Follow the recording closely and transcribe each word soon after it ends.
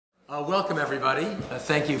Welcome, everybody.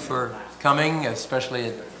 Thank you for coming, especially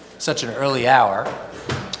at such an early hour.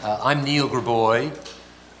 I'm Neil Grabois,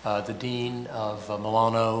 the Dean of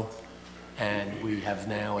Milano, and we have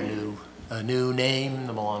now a new name,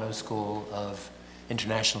 the Milano School of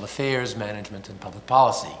International Affairs, Management, and Public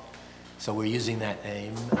Policy. So we're using that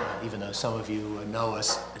name, even though some of you know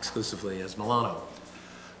us exclusively as Milano.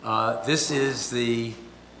 This is the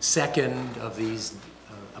second of these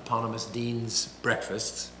eponymous Dean's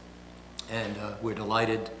breakfasts. And we're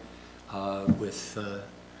delighted with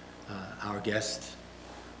our guest,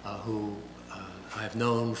 who I've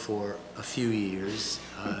known for a few years,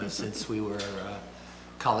 since we were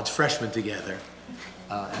college freshmen together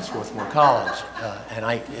at Swarthmore College. And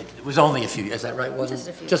it was only a few years, is that right? Wasn't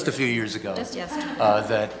it? Just a few years ago. Just yesterday.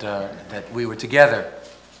 That we were together.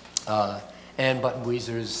 Ann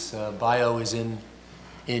Buttenwieser's bio is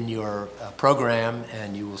in your program,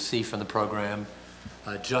 and you will see from the program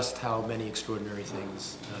just how many extraordinary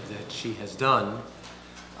things that she has done.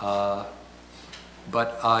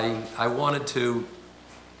 But I wanted to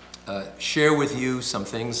share with you some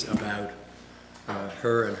things about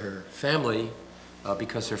her and her family,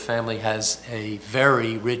 because her family has a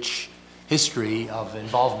very rich history of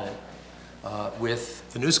involvement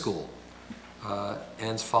with the New School.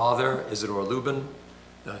 Ann's father, Isidore Lubin,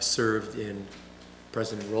 served in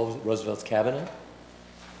President Roosevelt's cabinet,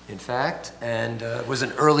 in fact, and was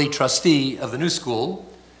an early trustee of the New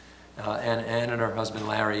School. And Ann and her husband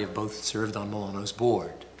Larry have both served on Milano's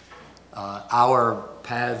board. Our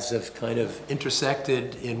paths have kind of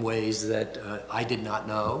intersected in ways that I did not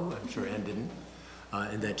know, I'm sure Ann didn't,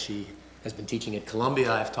 and that she has been teaching at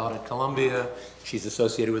Columbia. I've taught at Columbia. She's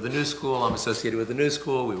associated with the New School. I'm associated with the New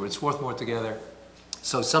School. We were at Swarthmore together.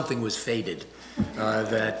 So something was fated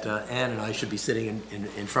that Ann and I should be sitting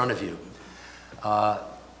in front of you.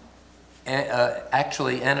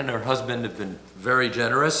 Actually, Ann and her husband have been very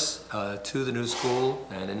generous to the New School,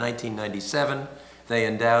 and in 1997 they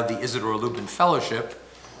endowed the Isidore Lubin Fellowship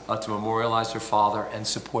to memorialize her father and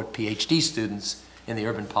support PhD students in the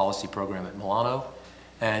urban policy program at Milano.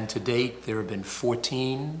 And to date there have been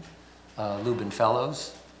 14 Lubin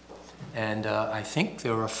Fellows, and I think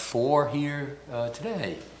there are 4 here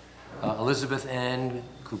today. Elizabeth Ann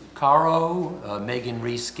Cucaro, Megan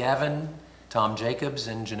Reese-Gavin, Tom Jacobs,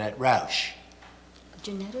 and Jeanette Rausch.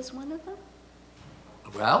 Jeanette is one of them?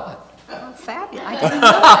 Well, oh, fabulous. I didn't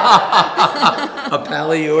know that. A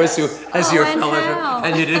pal of yours who has your and fellowship, how?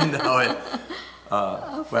 and you didn't know it.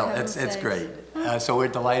 Well, heaven's it's sakes. great. So we're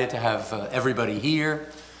delighted to have everybody here.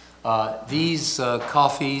 These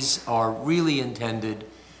coffees are really intended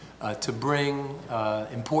to bring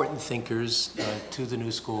important thinkers to the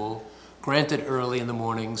New School, granted early in the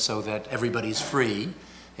morning so that everybody's free,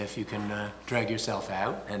 if you can drag yourself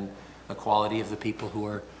out, and the quality of the people who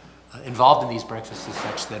are involved in these breakfasts is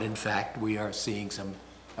such that, in fact, we are seeing some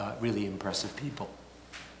really impressive people.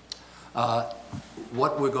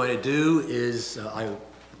 What we're going to do is, I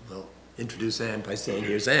will introduce Ann by saying,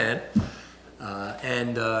 here's Ann,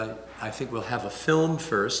 and I think we'll have a film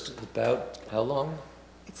first, about how long?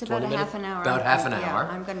 It's about a half an hour. About half an yeah, hour.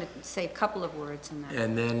 I'm going to say a couple of words in that.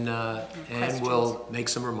 And then Ann will make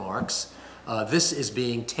some remarks. This is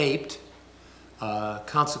being taped.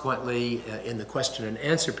 Consequently, in the question and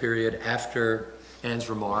answer period after Ann's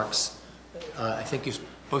remarks, I think you're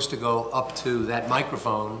supposed to go up to that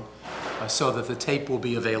microphone so that the tape will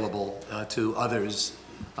be available to others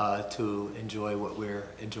to enjoy what we're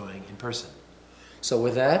enjoying in person. So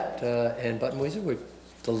with that, Ann Buttenwieser, we're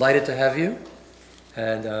delighted to have you.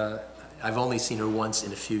 And I've only seen her once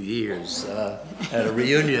in a few years at a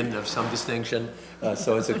reunion of some distinction,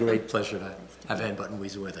 so it's a great pleasure to have Ann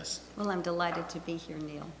Buttenwieser with us. Well, I'm delighted to be here,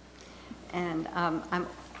 Neil. And I'm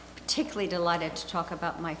particularly delighted to talk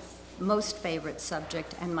about my most favorite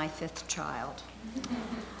subject and my 5th child.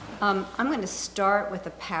 I'm going to start with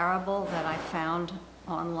a parable that I found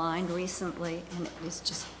online recently, and it is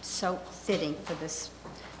just so fitting for this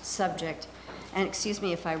subject. And excuse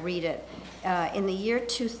me if I read it. In the year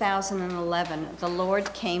 2011, the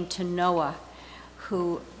Lord came to Noah,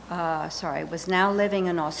 who was now living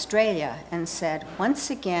in Australia, and said, "Once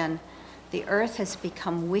again, the earth has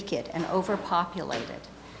become wicked and overpopulated,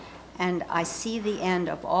 and I see the end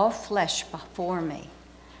of all flesh before me.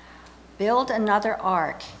 Build another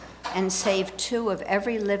ark and save 2 of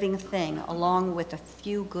every living thing, along with a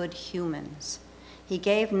few good humans." He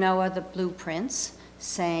gave Noah the blueprints,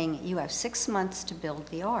 saying, "You have 6 months to build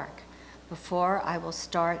the ark before I will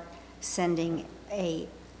start sending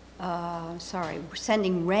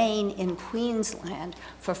rain in Queensland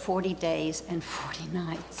for 40 days and 40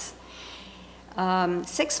 nights.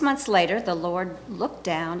 6 months later, the Lord looked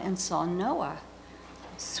down and saw Noah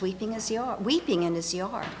weeping in his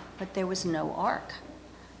yard, but there was no ark.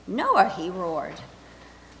 "Noah," he roared,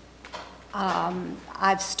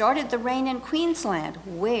 "I've started the rain in Queensland.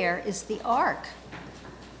 Where is the ark?"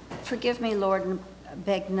 "Forgive me, Lord,"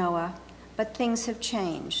 begged Noah, "but things have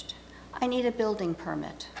changed. I need a building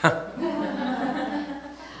permit."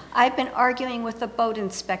 "I've been arguing with the boat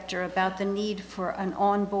inspector about the need for an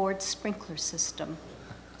onboard sprinkler system.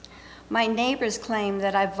 My neighbors claim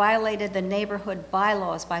that I violated the neighborhood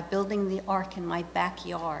bylaws by building the ark in my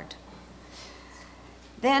backyard."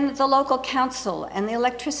 Then the local council and the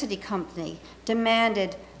electricity company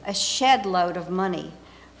demanded a shed load of money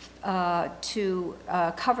to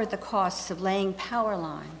cover the costs of laying power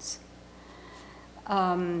lines.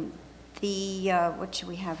 What should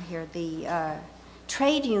we have here? The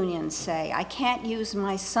trade unions say, "I can't use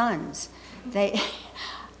my sons.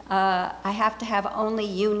 I have to have only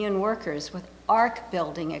union workers with ark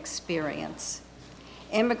building experience.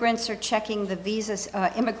 Immigration is checking the visa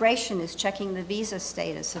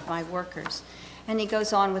status of my workers." And he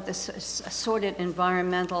goes on with this assorted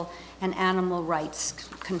environmental and animal rights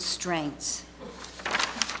constraints.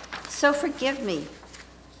 "So forgive me,"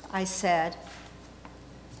 I said,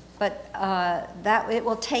 "but it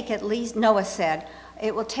will take at least," Noah said,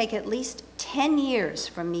 "it will take at least 10 years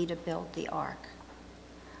for me to build the ark."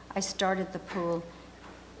 I started the pool.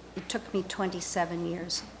 It took me 27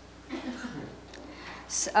 years.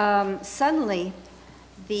 Suddenly,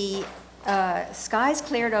 the skies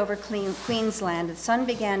cleared over Queensland, the sun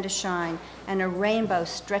began to shine, and a rainbow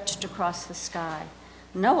stretched across the sky.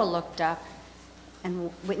 Noah looked up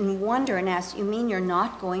and in wonder and asked, "You mean you're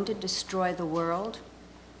not going to destroy the world?"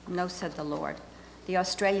 "No," said the Lord. "The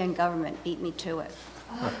Australian government beat me to it."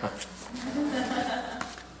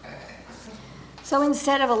 So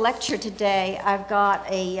instead of a lecture today, I've got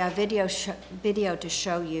a video to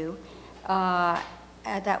show you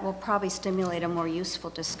that will probably stimulate a more useful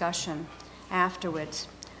discussion afterwards.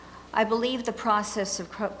 I believe the process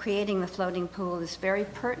of creating the floating pool is very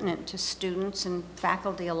pertinent to students and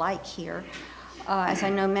faculty alike here, as I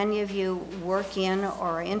know many of you work in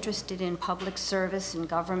or are interested in public service and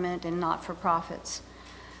government and not-for-profits.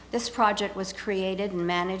 This project was created and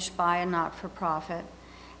managed by a not-for-profit,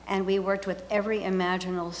 and we worked with every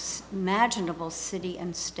imaginable city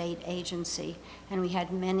and state agency, and we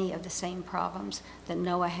had many of the same problems that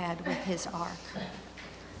Noah had with his ark.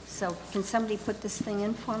 So can somebody put this thing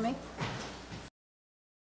in for me?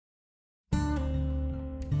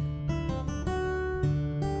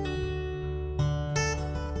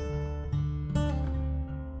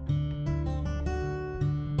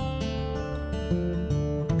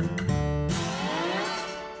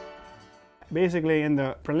 Basically, in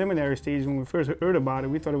the preliminary stage, when we first heard about it,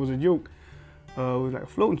 we thought it was a joke. It was like a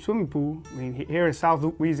floating swimming pool. I mean, here in South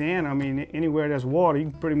Louisiana, I mean, anywhere there's water, you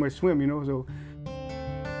can pretty much swim, you know, so.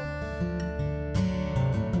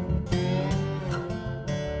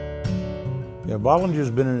 Yeah,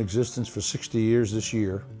 Bollinger's been in existence for 60 years this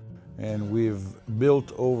year, and we've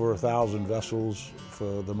built over 1,000 vessels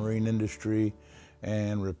for the marine industry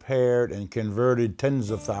and repaired and converted tens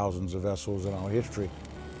of thousands of vessels in our history.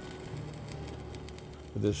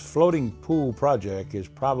 This floating pool project is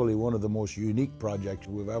probably one of the most unique projects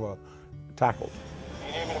we've ever tackled.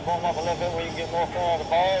 You need me to boom up a little bit where you can get more flow on the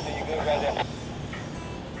bars, or you good right there?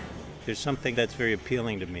 There's something that's very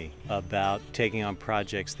appealing to me about taking on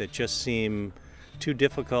projects that just seem too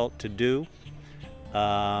difficult to do,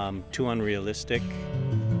 too unrealistic.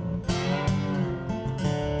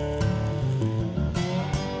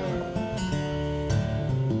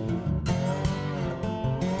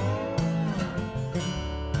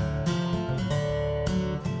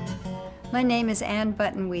 My name is Ann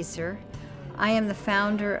Buttenwieser. I am the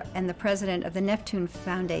founder and the president of the Neptune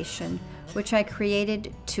Foundation, which I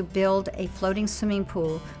created to build a floating swimming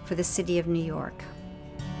pool for the city of New York.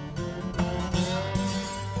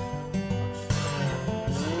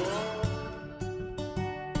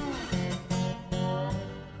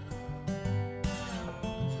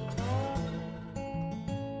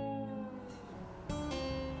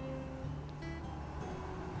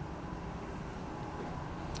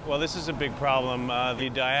 Well, this is a big problem. The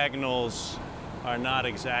diagonals are not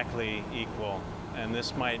exactly equal, and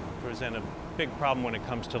this might present a big problem when it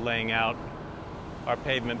comes to laying out our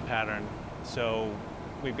pavement pattern. So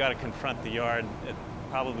we've got to confront the yard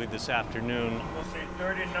probably this afternoon. We'll say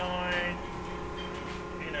 39,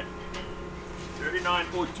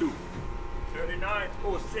 3902,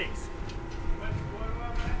 3906.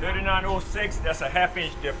 3906, that's a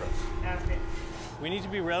half-inch difference. We need to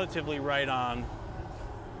be relatively right on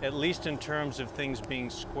at least in terms of things being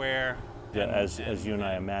square. Yeah, as you and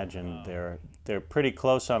I imagined, they're pretty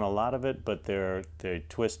close on a lot of it, but they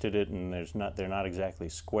twisted it, and they're not exactly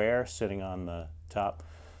square sitting on the top.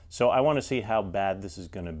 So I want to see how bad this is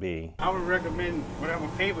going to be. I would recommend whatever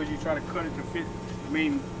papers you try to cut it to fit. I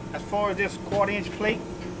mean, as far as this 1/4-inch plate,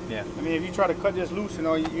 yeah. I mean, if you try to cut this loose, you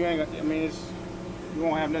know, you ain't. I mean, you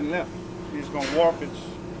won't have nothing left. It's gonna warp.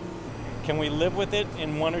 Can we live with it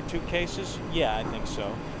in 1 or 2 cases? Yeah, I think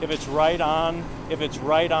so. If it's right on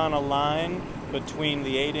a line between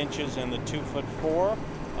the 8 inches and the 2'4",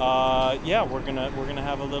 yeah, we're gonna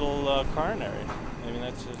have a little coronary. I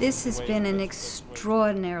mean, this has been an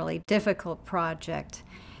extraordinarily difficult project.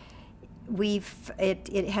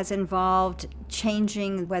 It has involved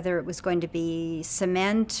changing whether it was going to be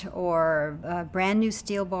cement or a brand new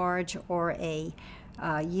steel barge or a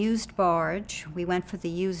used barge. We went for the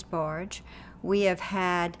used barge. We have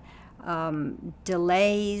had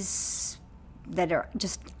delays that are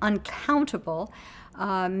just uncountable,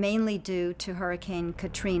 mainly due to Hurricane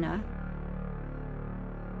Katrina.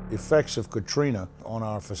 Effects of Katrina on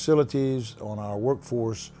our facilities, on our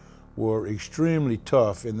workforce, were extremely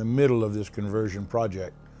tough in the middle of this conversion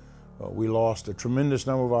project. We lost a tremendous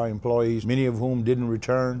number of our employees, many of whom didn't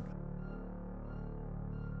return.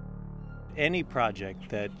 Any project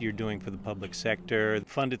that you're doing for the public sector,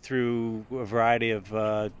 funded through a variety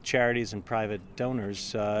of charities and private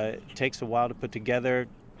donors, takes a while to put together.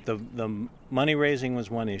 The money raising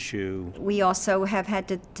was one issue. We also have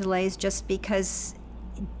had delays just because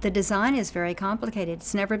the design is very complicated.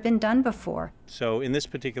 It's never been done before. So in this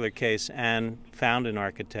particular case, Anne found an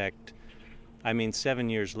architect. I mean, 7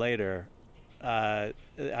 years later,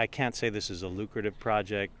 I can't say this is a lucrative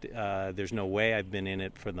project. There's no way I've been in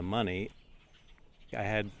it for the money. I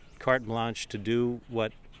had carte blanche to do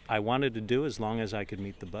what I wanted to do as long as I could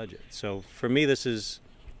meet the budget. So for me, this is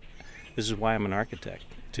why I'm an architect,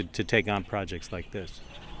 to take on projects like this.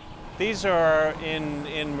 These are,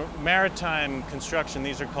 in maritime construction,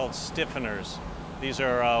 these are called stiffeners. These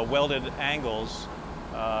are welded angles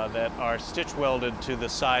that are stitch welded to the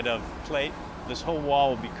side of plate. This whole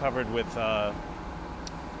wall will be covered with a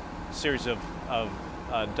series of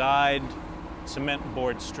dyed cement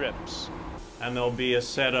board strips. And there'll be a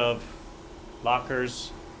set of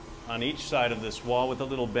lockers on each side of this wall with a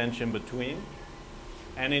little bench in between.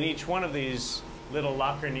 And in each one of these little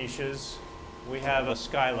locker niches, we have a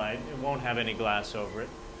skylight. It won't have any glass over it.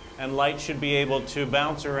 And light should be able to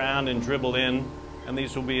bounce around and dribble in. And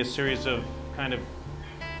these will be a series of kind of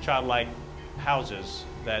childlike houses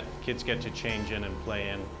that kids get to change in and play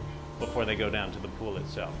in before they go down to the pool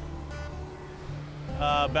itself.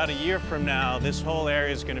 About a year from now, this whole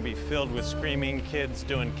area is going to be filled with screaming kids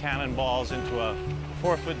doing cannonballs into a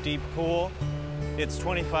 4-foot deep pool. It's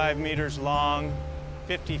 25 meters long,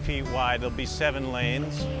 50 feet wide. There'll be 7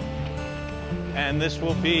 lanes. And this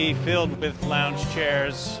will be filled with lounge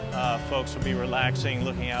chairs. Folks will be relaxing,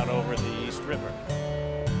 looking out over the East River.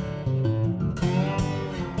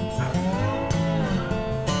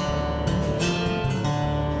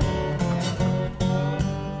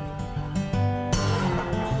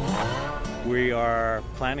 We are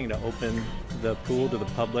planning to open the pool to the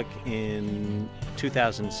public in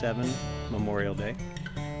 2007, Memorial Day.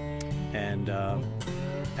 And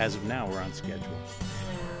as of now, we're on schedule.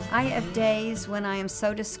 I have days when I am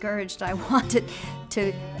so discouraged I wanted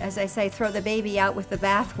to, as I say, throw the baby out with the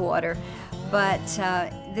bathwater. But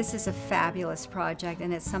this is a fabulous project,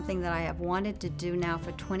 and it's something that I have wanted to do now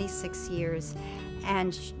for 26 years,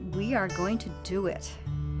 and we are going to do it.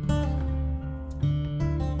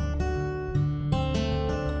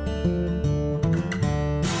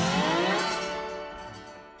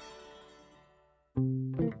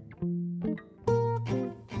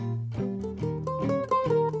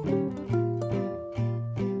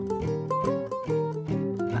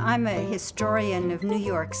 I'm a historian of New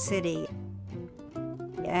York City,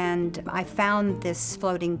 and I found this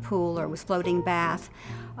floating pool, or was floating bath,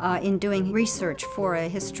 in doing research for a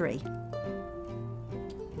history.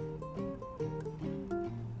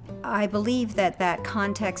 I believe that that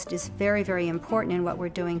context is very, very important in what we're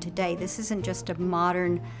doing today. This isn't just a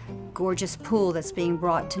modern, gorgeous pool that's being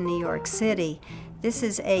brought to New York City. This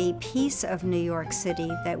is a piece of New York City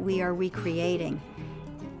that we are recreating.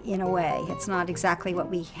 In a way, it's not exactly what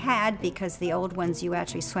we had, because the old ones you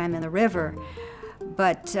actually swam in the river,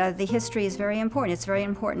 but the history is very important. It's very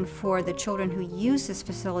important for the children who use this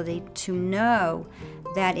facility to know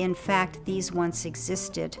that in fact these once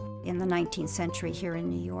existed in the 19th century here in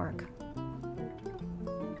New York.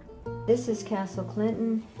 This is Castle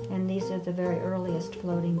Clinton, and these are the very earliest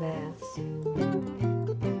floating baths.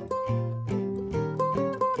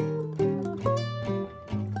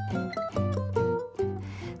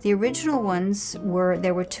 The original ones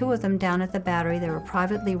there were two of them down at the Battery. They were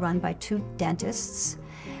privately run by two dentists,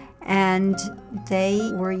 and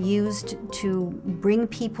they were used to bring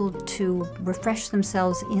people to refresh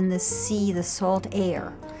themselves in the sea, the salt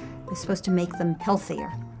air. It was supposed to make them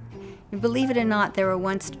healthier. And believe it or not, there were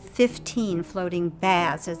once 15 floating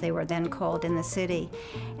baths, as they were then called, in the city,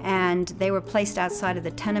 and they were placed outside of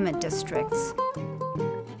the tenement districts.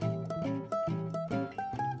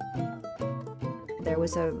 There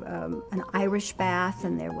was an Irish bath,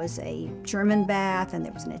 and there was a German bath, and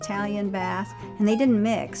there was an Italian bath, and they didn't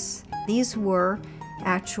mix. These were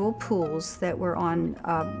actual pools that were on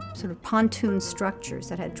sort of pontoon structures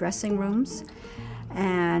that had dressing rooms.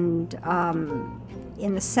 And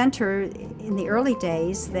in the center, in the early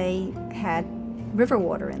days, they had river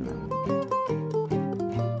water in them.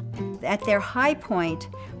 At their high point,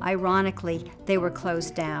 ironically, they were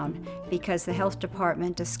closed down because the health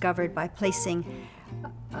department discovered by placing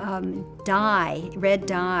red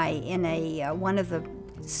dye in one of the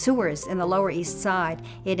sewers in the Lower East Side,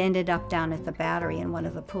 it ended up down at the Battery in one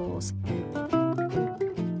of the pools.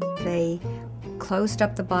 They closed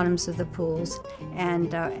up the bottoms of the pools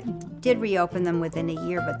and did reopen them within a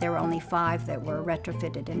year, but there were only 5 that were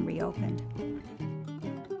retrofitted and reopened.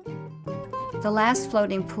 The last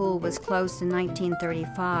floating pool was closed in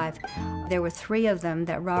 1935. There were 3 of them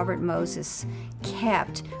that Robert Moses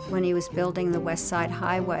kept when he was building the West Side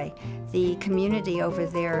Highway. The community over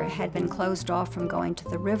there had been closed off from going to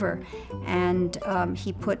the river, and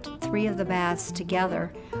he put 3 of the baths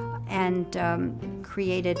together and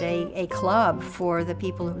created a club for the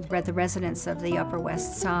people, the residents of the Upper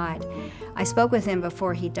West Side. I spoke with him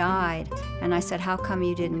before he died, and I said, "How come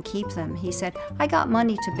you didn't keep them?" He said, "I got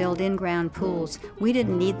money to build in-ground pools. We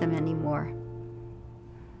didn't need them anymore."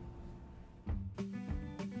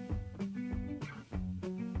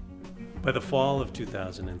 By the fall of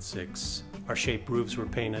 2006, our shape roofs were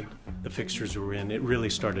painted, the fixtures were in. It really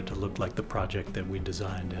started to look like the project that we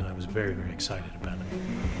designed, and I was very, very excited about it.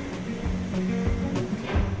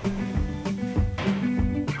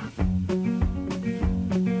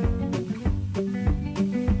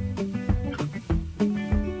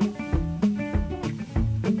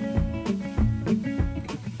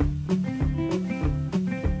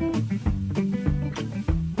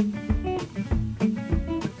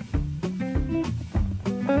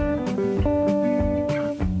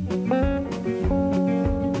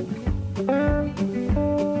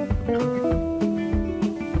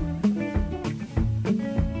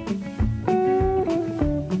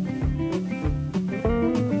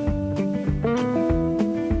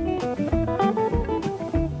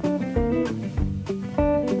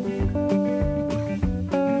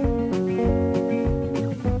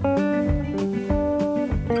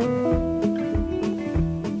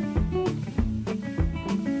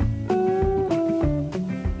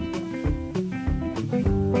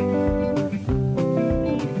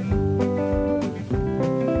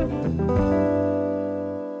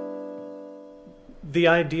 The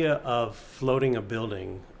idea of floating a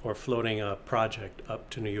building or floating a project up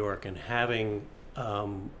to New York and having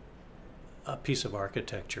a piece of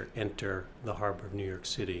architecture enter the harbor of New York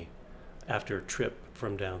City after a trip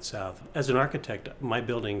from down south. As an architect, my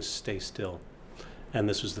buildings stay still, and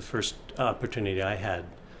this was the first opportunity I had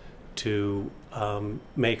to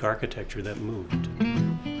make architecture that moved.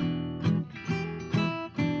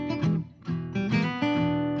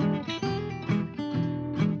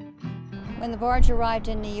 When the barge arrived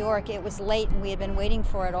in New York, it was late and we had been waiting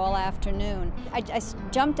for it all afternoon. I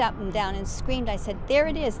jumped up and down and screamed. I said, "There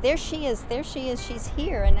it is, there she is, she's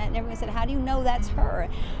here." And everyone said, "How do you know that's her?"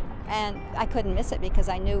 And I couldn't miss it because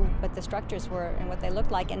I knew what the structures were and what they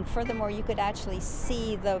looked like. And furthermore, you could actually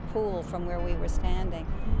see the pool from where we were standing.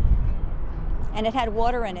 And it had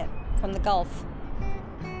water in it from the Gulf.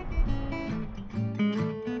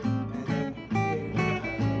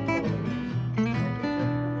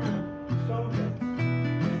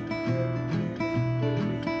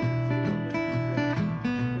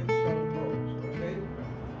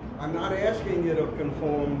 I'm not asking you to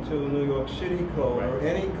conform to New York City code or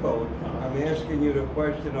any code. I'm asking you the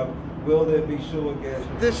question of, will there be sewer gas?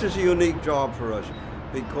 This is a unique job for us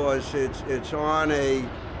because it's on a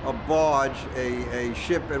barge, a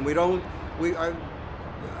ship, and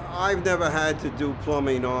I've never had to do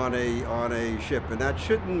plumbing on a ship, and that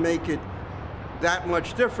shouldn't make it that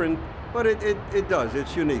much different, but it does.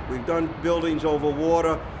 It's unique. We've done buildings over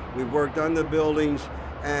water. We've worked under buildings.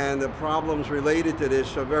 And the problems related to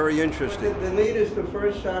this are very interesting. The need is to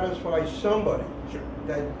first satisfy somebody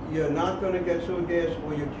that you're not going to get sewer gas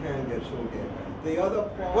or you can get sewer gas. The other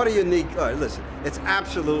part... What a unique... listen, it's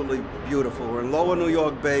absolutely beautiful. We're in Lower New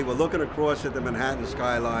York Bay. We're looking across at the Manhattan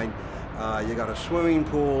skyline. You got a swimming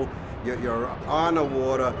pool. You're on the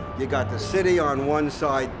water. You got the city on one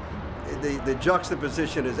side. The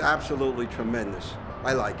juxtaposition is absolutely tremendous.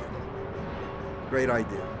 I like it. Great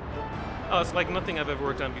idea. Oh, it's like nothing I've ever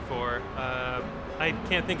worked on before. I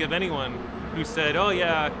can't think of anyone who said, oh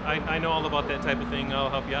yeah, I know all about that type of thing, I'll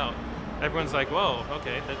help you out. Everyone's like, whoa,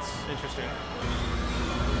 okay, that's interesting.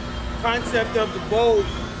 Concept of the boat,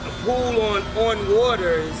 a pool on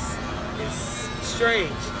water is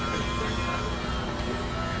strange.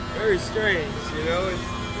 Very strange, you know?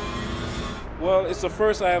 Well, it's the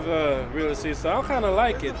first I ever really see, so I kind of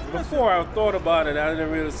like it. Before I thought about it, I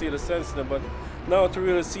didn't really see the sense in it, but now to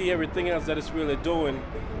really see everything else that it's really doing,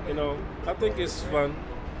 you know, I think it's fun.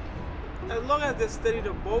 As long as they study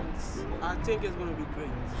the boats, I think it's going to be great.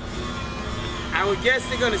 I would guess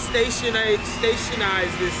they're going to stationize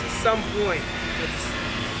this at some point.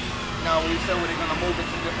 Now, when you said they're going to move it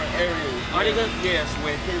to different areas. Are they going to? Yes,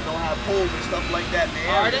 where kids don't have pools and stuff like that in the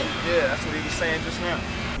area. Are they? Yeah, that's what he was saying just now.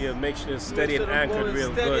 Yeah, make sure it's steady and anchored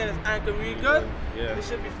real good. Steady and anchored real good? Yeah. It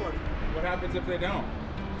should be fun. What happens if they don't?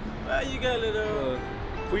 Well, you get a little...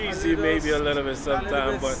 queasy maybe a little bit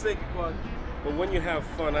sometimes, but... sick, but But when you have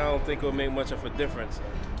fun, I don't think it'll make much of a difference,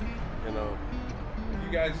 you know.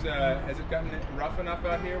 You guys, has it gotten rough enough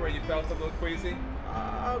out here where you felt a little queasy?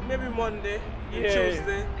 maybe Monday, Yeah,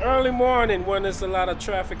 Tuesday. early morning when there's a lot of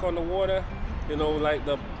traffic on the water, you know, like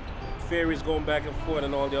the ferries going back and forth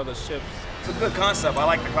and all the other ships. It's a good concept. I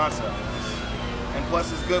like the concept. And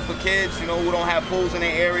plus it's good for kids, you know, who don't have pools in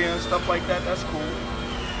their area and stuff like that. That's cool.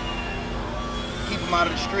 Keep them out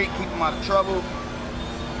of the street, keep them out of trouble.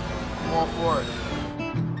 I'm all for it.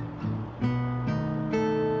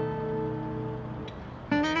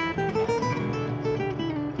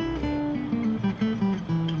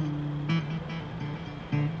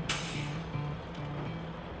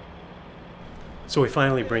 So we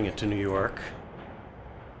finally bring it to New York.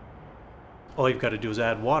 All you've got to do is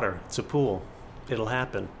add water. It's a pool. It'll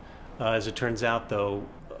happen. As it turns out, though,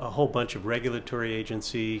 a whole bunch of regulatory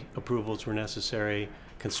agency approvals were necessary.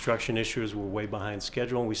 Construction issues were way behind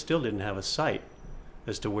schedule, and we still didn't have a site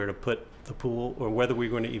as to where to put the pool or whether we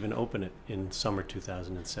were going to even open it in summer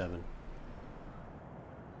 2007.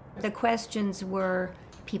 The questions were,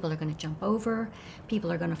 people are going to jump over,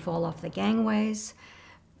 people are going to fall off the gangways,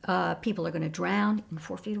 people are going to drown in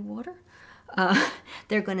 4 feet of water,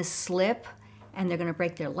 they're going to slip, and they're going to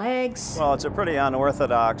break their legs. Well, it's a pretty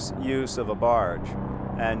unorthodox use of a barge,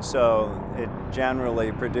 and so it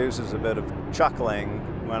generally produces a bit of chuckling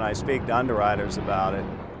when I speak to underwriters about it.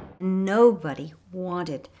 Nobody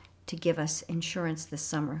wanted to give us insurance this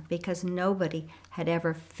summer because nobody had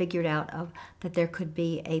ever figured out that there could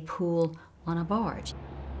be a pool on a barge.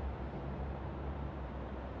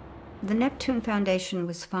 The Neptune Foundation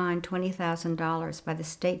was fined $20,000 by the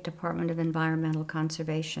State Department of Environmental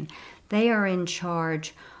Conservation. They are in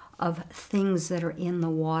charge of things that are in the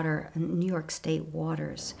water, in New York State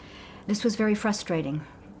waters. This was very frustrating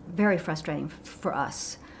for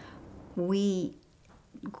us. We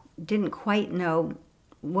didn't quite know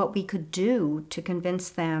what we could do to convince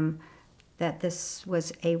them that this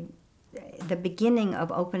was the beginning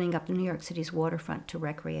of opening up New York City's waterfront to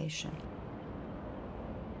recreation.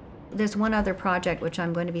 There's one other project which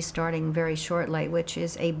I'm going to be starting very shortly, which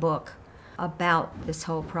is a book about this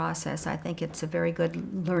whole process. I think it's a very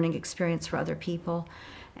good learning experience for other people,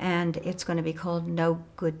 and it's going to be called No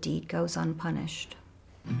Good Deed Goes Unpunished.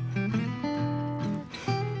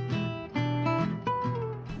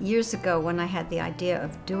 Years ago, when I had the idea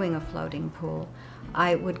of doing a floating pool,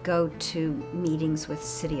 I would go to meetings with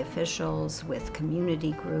city officials, with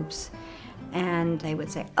community groups, and they would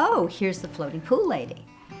say, oh, here's the floating pool lady.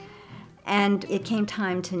 And it came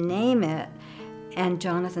time to name it, and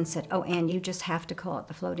Jonathan said, oh, Ann, you just have to call it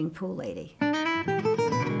the Floating Pool Lady.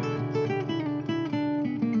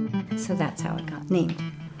 So that's how it got named.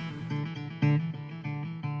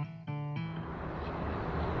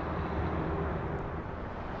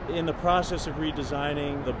 In the process of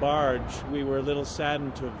redesigning the barge, we were a little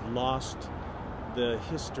saddened to have lost the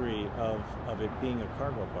history of it being a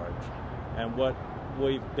cargo barge. And what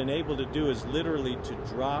we've been able to do is literally to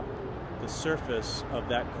drop the surface of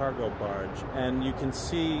that cargo barge, and you can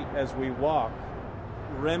see as we walk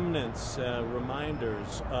remnants,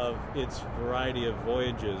 reminders of its variety of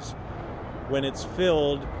voyages. When it's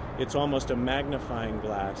filled, it's almost a magnifying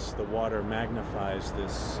glass. The water magnifies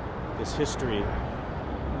this history.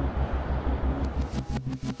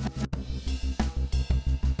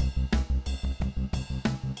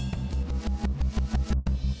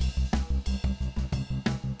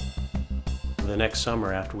 the next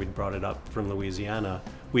summer after we'd brought it up from Louisiana,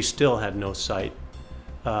 we still had no site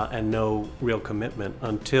and no real commitment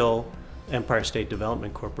until Empire State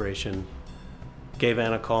Development Corporation gave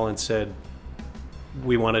Ann a call and said,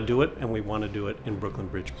 we want to do it, and we want to do it in Brooklyn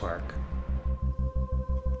Bridge Park.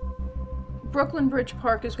 Brooklyn Bridge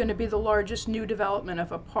Park is going to be the largest new development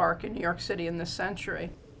of a park in New York City in this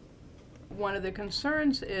century. One of the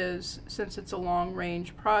concerns is, since it's a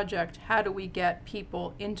long-range project, how do we get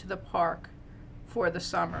people into the park for the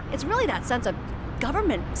summer? It's really that sense of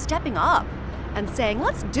government stepping up and saying,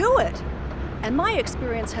 let's do it. And my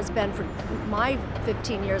experience has been, for my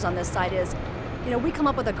 15 years on this site, is, you know, we come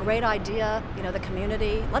up with a great idea, you know, the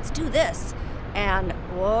community, let's do this. And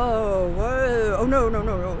whoa, oh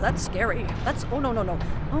no, that's scary. Oh no.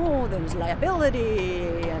 Oh, there's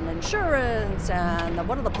liability and insurance and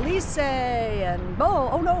what do the police say and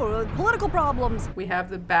oh no, political problems. We have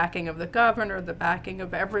the backing of the governor, the backing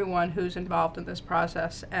of everyone who's involved in this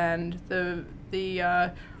process, and the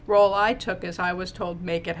role I took is I was told,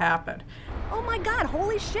 make it happen. Oh my God,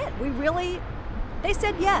 holy shit, they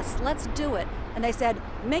said yes, let's do it. And they said,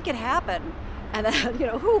 make it happen. And then, you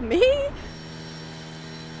know, who, me?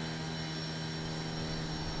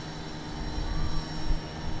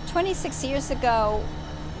 "26 years ago,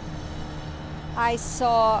 I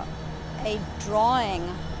saw a drawing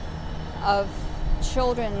of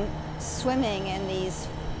children swimming in these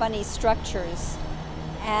funny structures,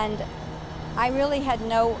 and I really had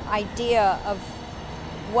no idea of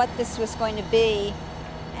what this was going to be,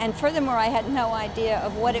 and furthermore, I had no idea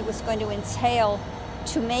of what it was going to entail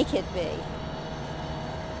to make it be.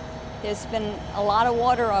 There's been a lot of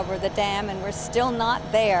water over the dam, and we're still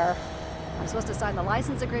not there. I'm supposed to sign the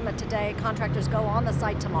license agreement today. Contractors go on the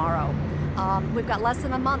site tomorrow. We've got less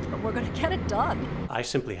than a month, but we're going to get it done. I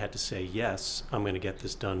simply had to say, yes, I'm going to get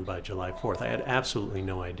this done by July 4th. I had absolutely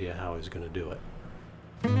no idea how I was going to do it.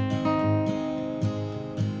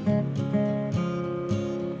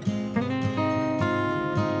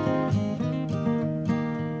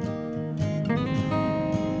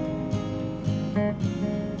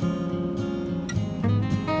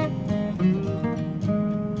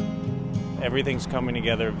 Everything's coming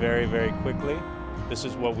together very, very quickly. This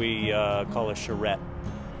is what we call a charrette.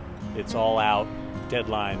 It's all out,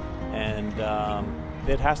 deadline, and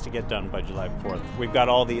it has to get done by July 4th. We've got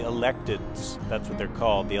all the electeds, that's what they're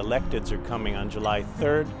called. The electeds are coming on July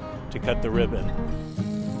 3rd to cut the ribbon.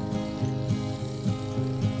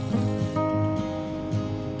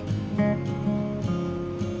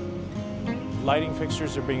 Lighting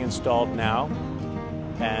fixtures are being installed now,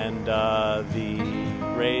 and the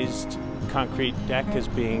raised concrete deck is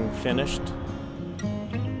being finished.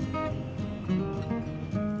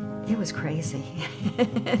 It was crazy.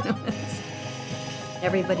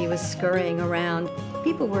 Everybody was scurrying around.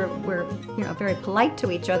 People were you know, very polite to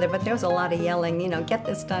each other, but there was a lot of yelling, you know, get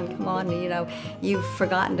this done, come on, you know, you've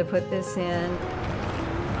forgotten to put this in.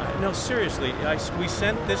 No, seriously, we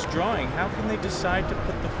sent this drawing. How can they decide to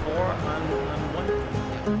put the 4 on one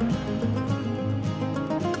thing?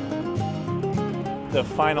 The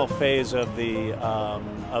final phase of the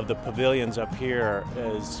pavilions up here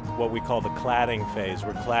is what we call the cladding phase.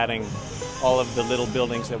 We're cladding all of the little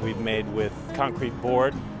buildings that we've made with concrete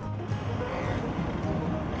board.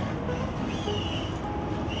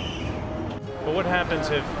 But what happens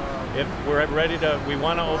if we're ready to, we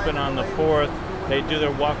want to open on the 4th, they do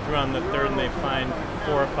their walkthrough on the 3rd and they find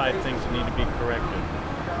 4 or 5 things that need to be corrected?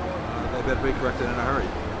 They better be corrected in a hurry,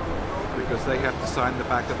 because they have to sign the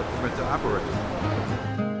back of the permit to operate.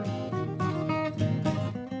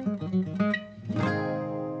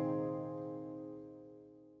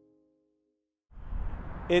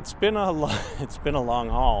 It's been a long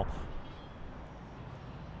haul.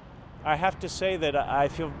 I have to say that I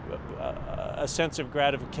feel a sense of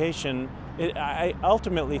gratification. I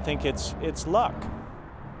ultimately think it's luck.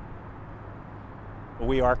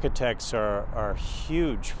 We architects are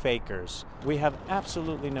huge fakers. We have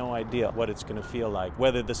absolutely no idea what it's going to feel like,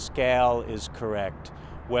 whether the scale is correct,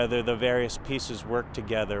 whether the various pieces work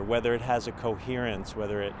together, whether it has a coherence,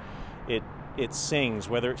 whether it sings,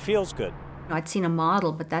 whether it feels good. I'd seen a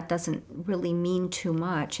model, but that doesn't really mean too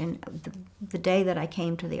much. And the day that I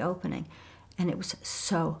came to the opening, and it was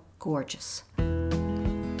so gorgeous. I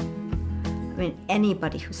mean,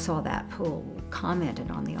 anybody who saw that pool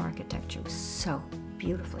commented on the architecture. It was so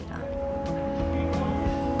beautifully done.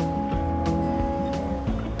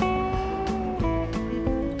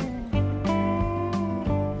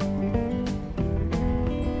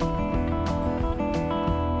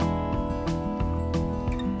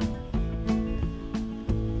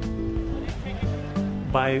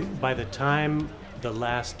 By the time the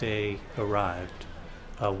last day arrived,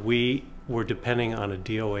 we were depending on a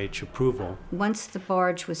DOH approval. Once the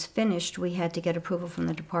barge was finished, we had to get approval from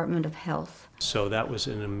the Department of Health. So that was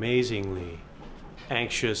an amazingly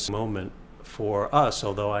anxious moment for us,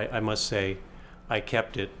 although I must say I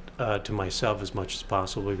kept it to myself as much as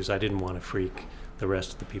possible because I didn't want to freak the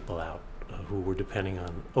rest of the people out who were depending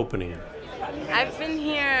on opening.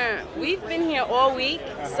 We've been here all week,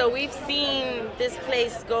 so we've seen this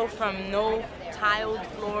place go from no tiled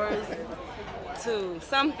floors to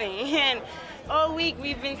something, and all week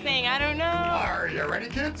we've been saying, I don't know. Are you ready,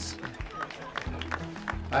 kids?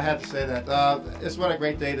 I had to say that. It's what a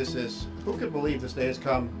great day this is. Who could believe this day has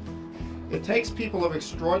come? It takes people of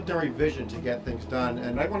extraordinary vision to get things done,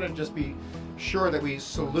 and I want to just be sure that we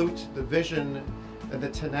salute the vision and the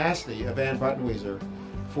tenacity of Ann Buttenwieser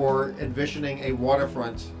for envisioning a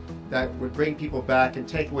waterfront that would bring people back and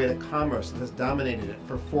take away the commerce that has dominated it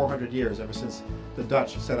for 400 years, ever since the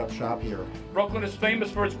Dutch set up shop here. Brooklyn is famous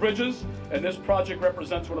for its bridges, and this project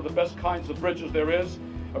represents one of the best kinds of bridges there is,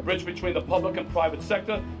 a bridge between the public and private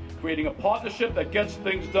sector, creating a partnership that gets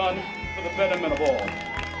things done for the betterment of all.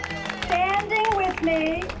 Standing with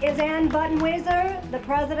me is Ann Buttenwieser, the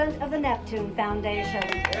president of the Neptune Foundation.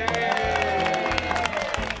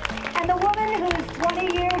 And the woman whose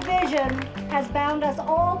 20-year vision has bound us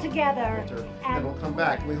all together. And we'll come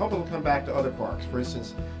back. We hope it'll come back to other parks. For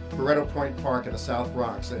instance, Barretto Point Park in the South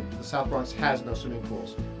Bronx. And the South Bronx has no swimming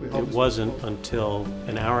pools. It wasn't until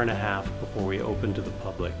an hour and a half before we opened to the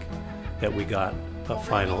public that we got a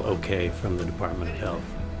final okay from the Department of Health.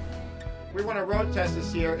 We want to road test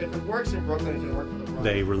this year. If it works in Brooklyn, it can work for the Bronx.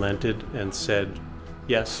 They relented and said,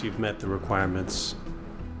 yes, you've met the requirements,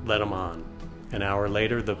 let them on. An hour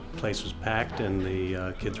later, the place was packed and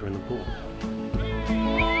the kids were in the pool.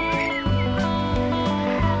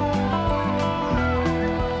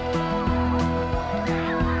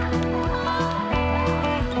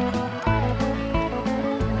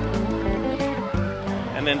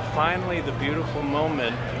 And then finally, the beautiful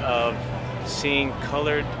moment of seeing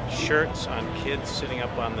colored shirts on kids sitting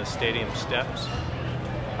up on the stadium steps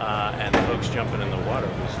and folks jumping in the water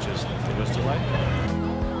it was delightful.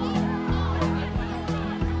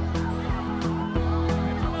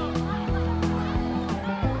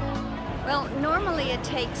 Well, normally it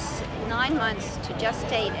takes 9 months to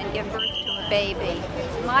gestate and give birth to a baby.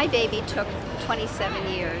 My baby took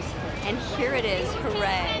 27 years, and here it is,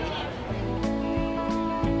 hooray.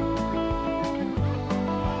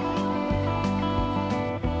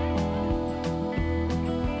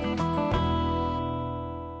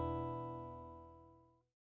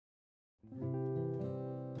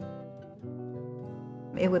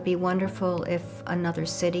 It would be wonderful if another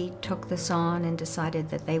city took this on and decided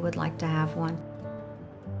that they would like to have one.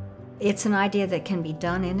 It's an idea that can be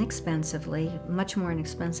done inexpensively, much more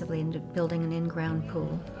inexpensively than building an in-ground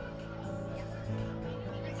pool.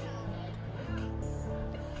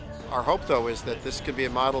 Our hope, though, is that this could be a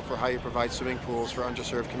model for how you provide swimming pools for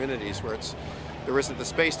underserved communities where there isn't the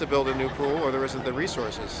space to build a new pool or there isn't the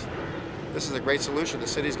resources. This is a great solution. The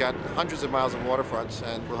city's got hundreds of miles of waterfronts,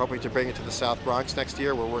 and we're hoping to bring it to the South Bronx next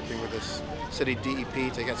year. We're working with this city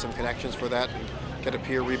DEP to get some connections for that and get a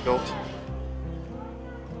pier rebuilt.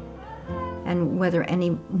 And whether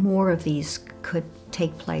any more of these could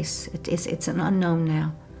take place, it's an unknown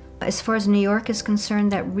now. As far as New York is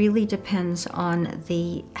concerned, that really depends on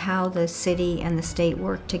how the city and the state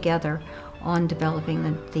work together on developing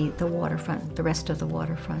the waterfront, the rest of the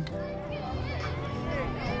waterfront.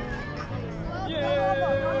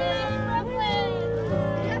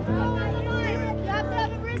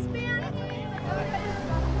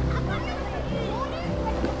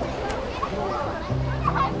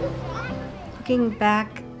 Looking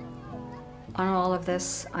back on all of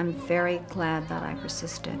this, I'm very glad that I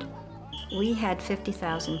persisted. We had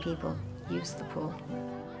 50,000 people use the pool.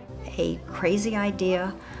 A crazy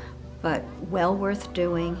idea, but well worth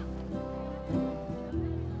doing.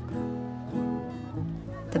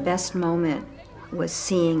 The best moment was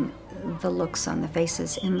seeing the looks on the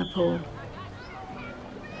faces in the pool.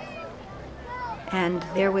 And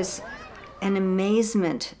there was an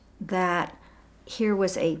amazement that here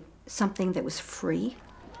was something that was free,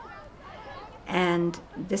 and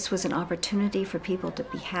this was an opportunity for people to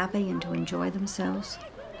be happy and to enjoy themselves.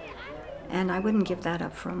 And I wouldn't give that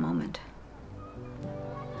up for a moment.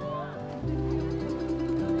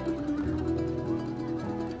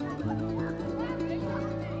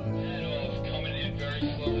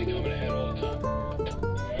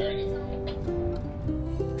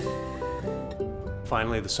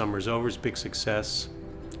 Finally, the summer's over. It's a big success.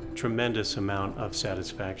 Tremendous amount of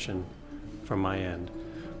satisfaction from my end.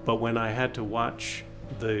 But when I had to watch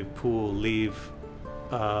the pool leave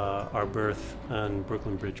our berth on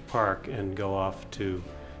Brooklyn Bridge Park and go off to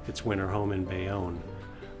its winter home in Bayonne,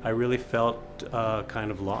 I really felt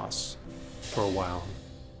kind of loss for a while,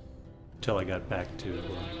 until I got back to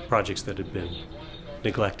projects that had been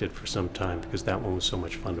neglected for some time, because that one was so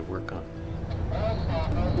much fun to work on.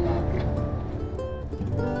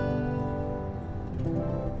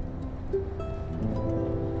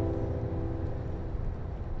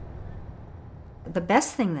 The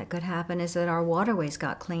best thing that could happen is that our waterways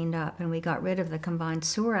got cleaned up and we got rid of the combined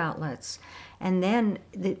sewer outlets. And then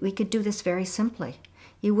we could do this very simply.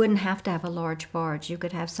 You wouldn't have to have a large barge. You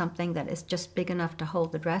could have something that is just big enough to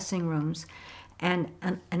hold the dressing rooms and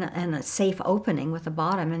a safe opening with a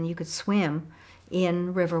bottom, and you could swim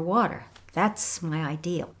in river water. That's my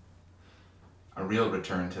ideal. A real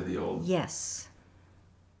return to the old. Yes.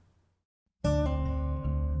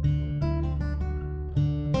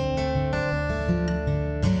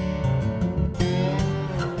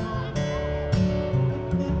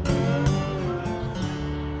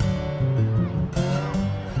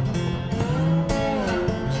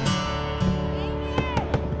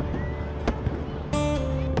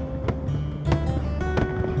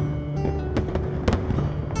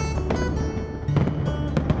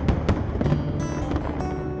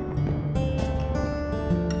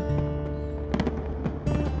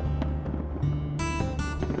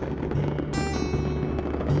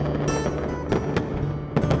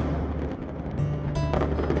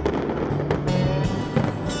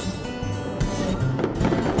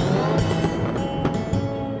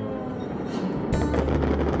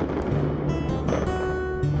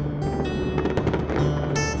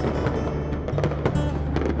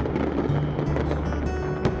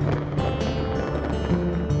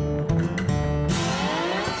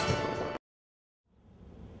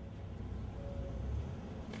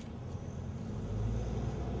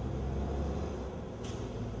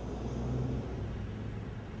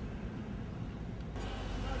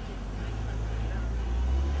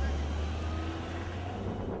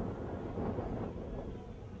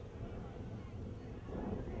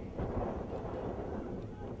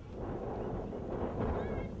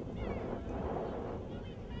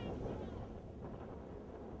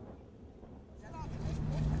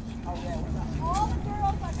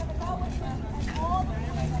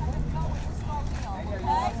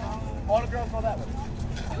 All the girls go that way.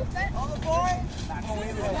 All the boys?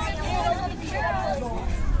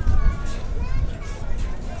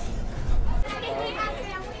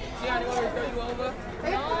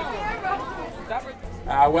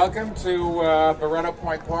 Welcome to Barretto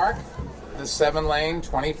Point Park. The 7-lane,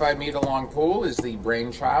 25-meter-long pool is the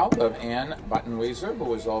brainchild of Ann Buttenwieser,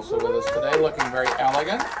 who is also with us today, looking very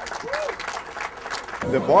elegant.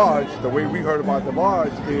 The barge, the way we heard about the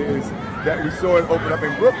barge is that we saw it open up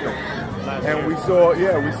in Brooklyn. And we saw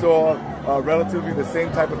relatively the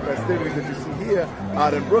same type of festivities that you see here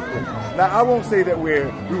out in Brooklyn. Now, I won't say that we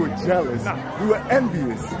were jealous. No. We were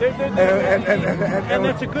envious. And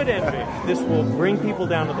that's a good envy. This will bring people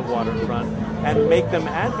down to the waterfront and make them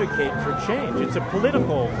advocate for change. It's a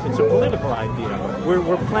political idea.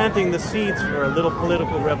 We're planting the seeds for a little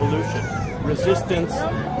political revolution. Resistance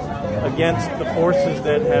against the forces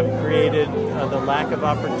that have created the lack of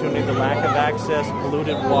opportunity, the lack of access,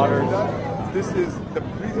 polluted waters. This is the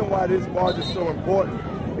reason why this barge is so important,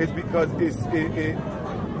 is because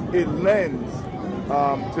it lends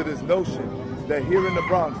to this notion that here in the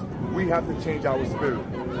Bronx we have to change our spirit.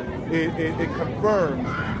 It confirms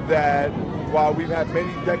that while we've had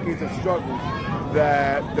many decades of struggle,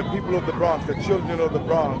 that the people of the Bronx, the children of the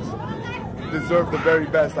Bronx, deserve the very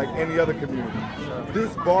best like any other community.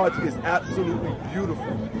 This barge is absolutely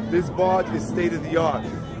beautiful. This barge is state of the art.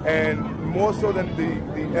 And more so than the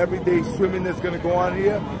everyday swimming that's going to go on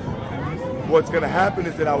here, what's going to happen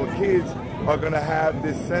is that our kids are going to have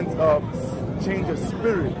this sense of change of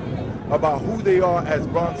spirit about who they are as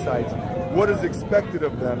Bronxites, what is expected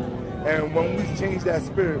of them. And when we change that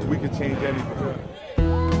spirit, we can change anything.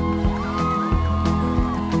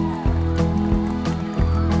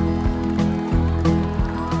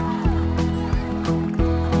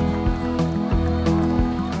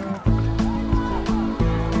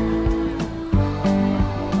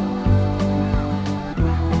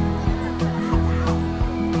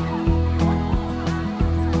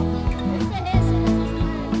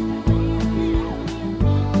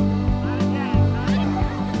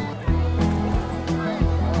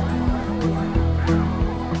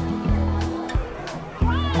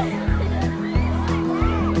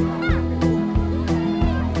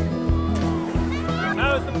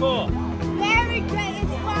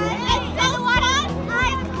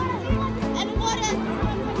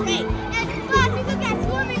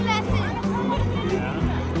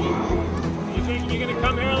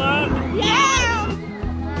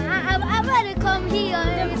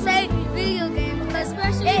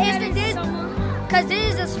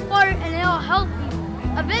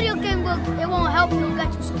 A video game book, it won't help you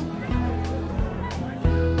get you stupid.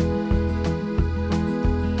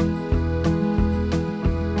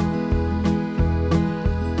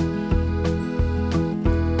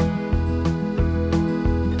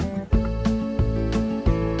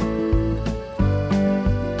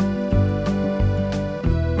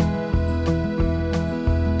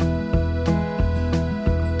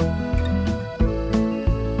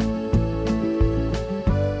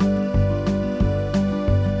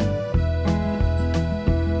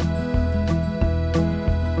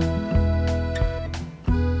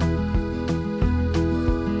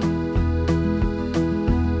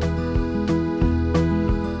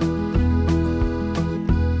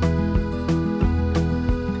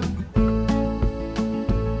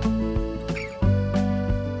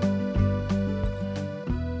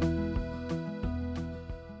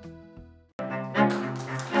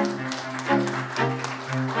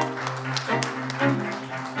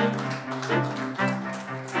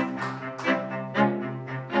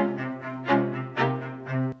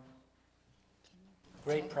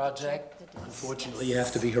 Great project. Unfortunately, you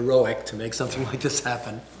have to be heroic to make something like this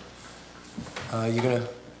happen. You're going to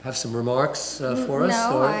have some remarks for us?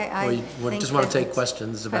 No, or I you just want to take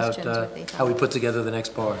questions about how we put together the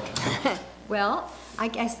next barge? Well, I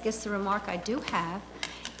guess the remark I do have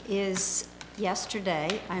is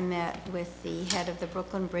yesterday I met with the head of the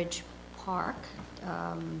Brooklyn Bridge Park,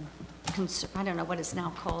 I don't know what it's now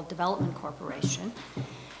called, Development Corporation,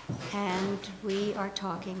 and we are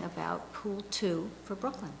talking about Pool 2 for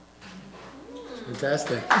Brooklyn.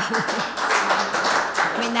 Fantastic.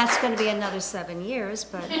 I mean, that's going to be another 7 years,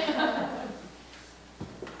 but...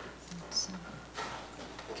 So.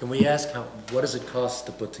 Can we ask what does it cost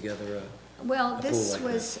to put together Well, a this pool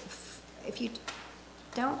like was, if you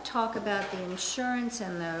don't talk about the insurance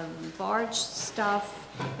and the barge stuff,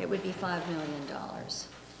 it would be $5 million.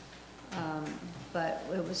 But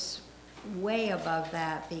it was way above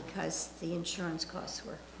that because the insurance costs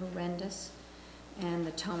were horrendous, and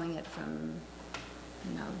the towing it from,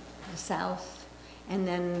 the south, and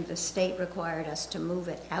then the state required us to move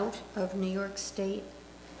it out of New York State.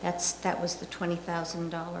 That was the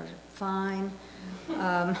 $20,000 fine.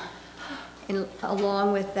 And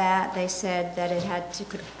along with that, they said that it had to,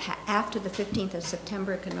 after the 15th of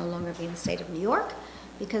September, it could no longer be in the state of New York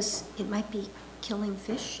because it might be killing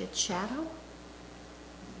fish, its shadow.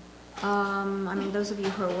 I mean, those of you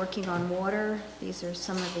who are working on water, these are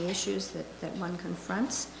some of the issues that one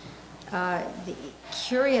confronts.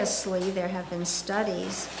 Curiously, there have been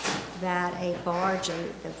studies that a barge,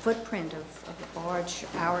 the footprint of a barge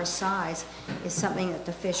our size is something that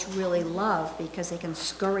the fish really love because they can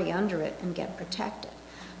scurry under it and get protected.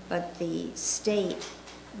 But the state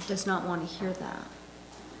does not want to hear that.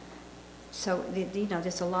 So,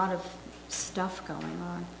 there's a lot of stuff going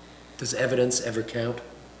on. Does evidence ever count?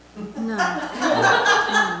 No.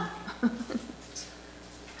 No.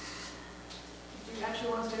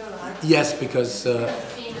 Yes, because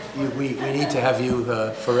we need to have you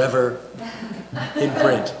forever in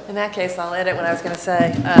print. In that case, I'll edit what I was going to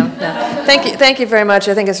say. No. Thank you very much.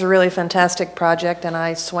 I think it's a really fantastic project, and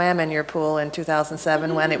I swam in your pool in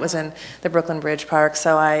 2007 when it was in the Brooklyn Bridge Park,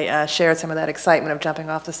 so I shared some of that excitement of jumping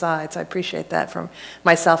off the sides. I appreciate that from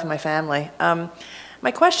myself and my family. My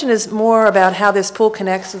question is more about how this pool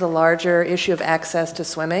connects to the larger issue of access to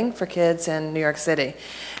swimming for kids in New York City.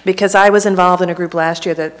 Because I was involved in a group last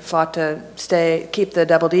year that fought to keep the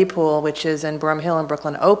Double D pool, which is in Brum Hill in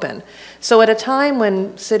Brooklyn, open. So at a time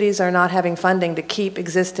when cities are not having funding to keep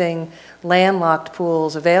existing landlocked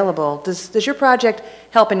pools available, does your project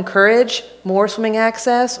help encourage more swimming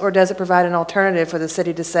access, or does it provide an alternative for the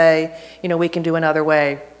city to say, we can do another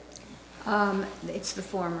way? It's the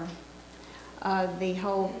former. We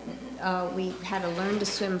had a Learn to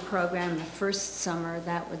Swim program the first summer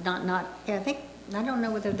that would I don't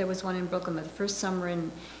know whether there was one in Brooklyn, but the first summer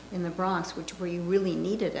in the Bronx, where you really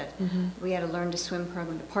needed it, we had a Learn to Swim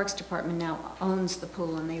program. The Parks Department now owns the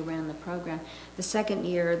pool, and they ran the program. The second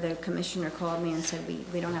year, the commissioner called me and said,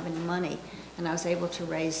 we don't have any money, and I was able to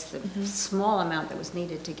raise the small amount that was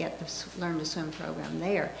needed to get the Learn to Swim program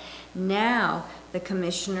there. Now, the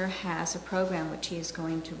commissioner has a program which he is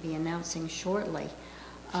going to be announcing shortly,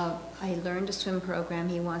 a Learn to Swim program.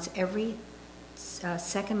 He wants every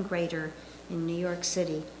second grader in New York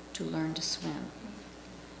City to learn to swim.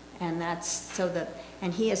 And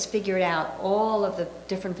and he has figured out all of the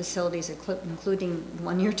different facilities, including the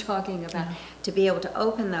one you're talking about, to be able to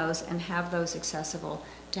open those and have those accessible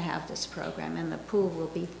to have this program. And the pool will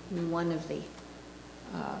be one of the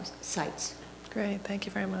sites. Great, thank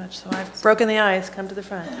you very much. So I've broken the ice, come to the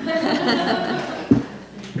front.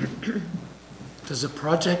 Does a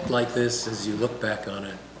project like this, as you look back on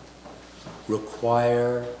it,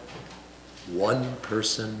 require one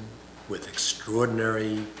person with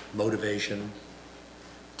extraordinary motivation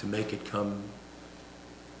to make it come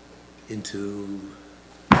into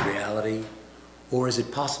reality? Or is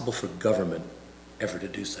it possible for government ever to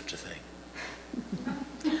do such a thing?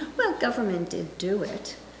 Well, government did do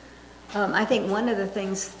it. I think one of the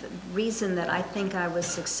things, the reason that I think I was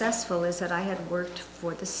successful is that I had worked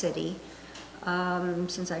for the city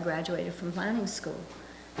since I graduated from planning school.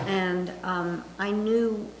 And I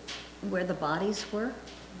knew where the bodies were.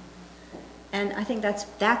 And I think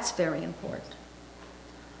that's very important.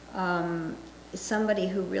 Somebody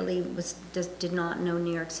who really did not know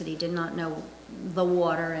New York City, did not know the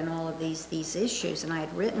water and all of these issues, and I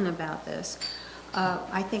had written about this,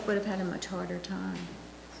 I think would have had a much harder time.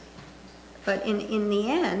 But in the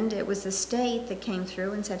end, it was the state that came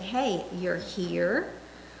through and said, hey, you're here.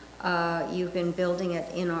 You've been building it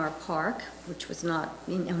in our park, which was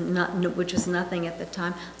which was nothing at the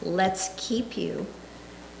time. Let's keep you.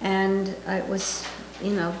 And it was,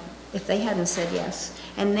 if they hadn't said yes.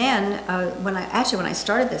 And then when I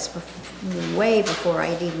started this, way before I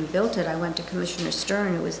had even built it, I went to Commissioner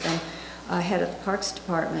Stern, who was then head of the Parks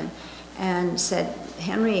Department, and said,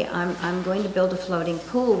 Henry, I'm going to build a floating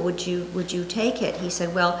pool. Would you take it? He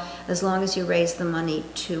said, well, as long as you raise the money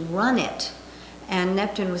to run it. And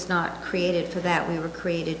Neptune was not created for that. We were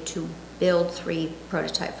created to build 3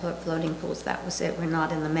 prototype floating pools. That was it. We're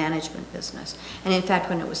not in the management business. And in fact,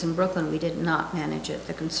 when it was in Brooklyn, we did not manage it.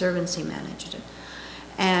 The Conservancy managed it.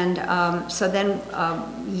 And so then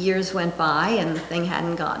years went by and the thing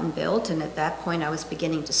hadn't gotten built, and at that point I was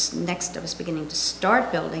beginning to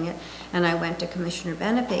start building it, and I went to Commissioner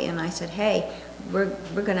Benepe and I said, hey, we're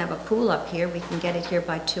going to have a pool up here. We can get it here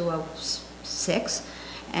by 2:06,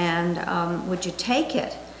 and would you take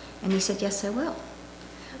it? And he said, yes, I will.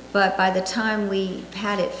 But by the time we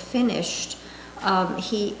had it finished,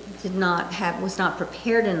 he was not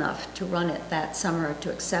prepared enough to run it that summer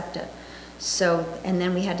to accept it. So, and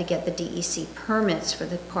then we had to get the DEC permits for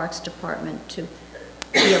the Parks Department to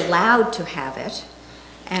be allowed to have it.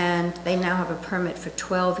 And they now have a permit for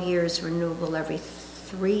 12 years, renewable every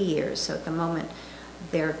 3 years. So at the moment,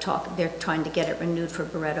 they're trying to get it renewed for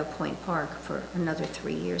Barretto Point Park for another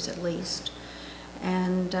 3 years at least.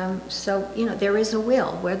 And so, there is a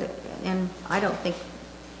will. And I don't think,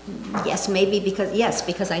 yes, maybe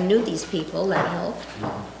because I knew these people, that helped.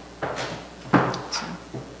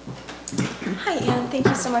 Hi, Anne. Thank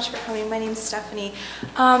you so much for coming. My name is Stephanie.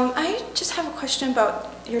 I just have a question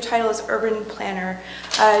about your title as urban planner.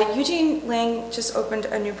 Eugene Lang just opened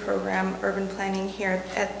a new program, urban planning, here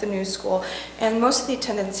at the New School, and most of the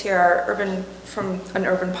attendants here are from an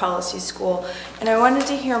urban policy school. And I wanted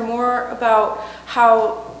to hear more about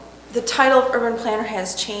how the title of urban planner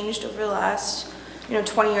has changed over the last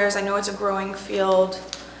 20 years. I know it's a growing field.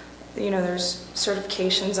 There's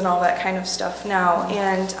certifications and all that kind of stuff now.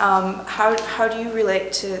 And how do you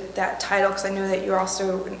relate to that title? Because I know that you're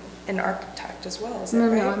also an architect as well, is that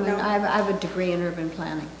right? No, I have a degree in urban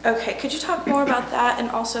planning. Okay, could you talk more about that and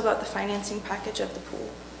also about the financing package of the pool?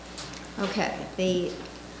 Okay,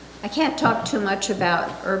 I can't talk too much about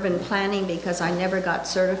urban planning because I never got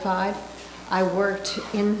certified. I worked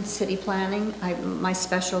in city planning. My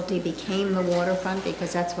specialty became the waterfront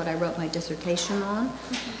because that's what I wrote my dissertation on.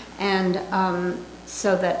 And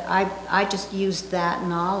so that I just used that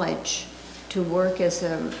knowledge to work as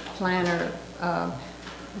a planner.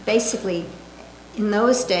 Basically, in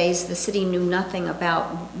those days, the city knew nothing about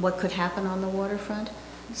what could happen on the waterfront.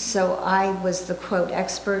 So I was the, quote,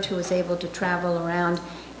 expert who was able to travel around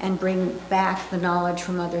and bring back the knowledge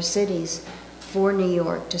from other cities for New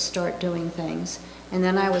York to start doing things. And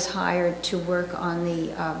then I was hired to work on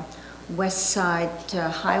the West Side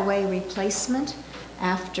highway replacement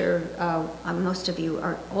after most of you,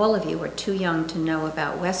 or all of you, are too young to know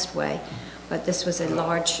about Westway, but this was a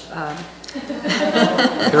large...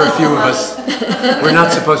 There are a few of us. We're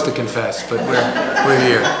not supposed to confess, but we're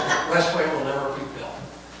here. Westway will never be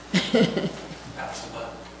built.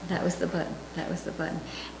 That was the button. That was the button.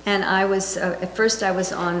 And I was, at first I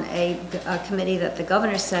was on a committee that the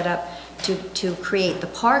governor set up to create the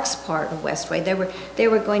parks part of Westway. They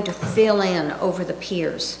were going to fill in over the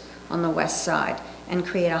piers on the west side and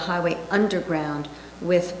create a highway underground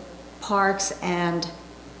with parks and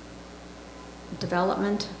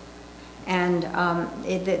development. And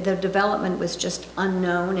the development was just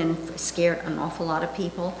unknown and scared an awful lot of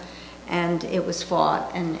people. And it was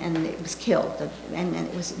fought and it was killed.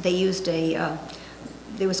 They used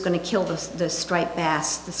they was going to kill the striped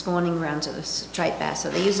bass, the spawning grounds of the striped bass. So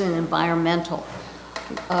they used an environmental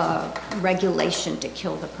regulation to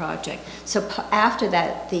kill the project. So after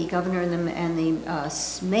that, the governor and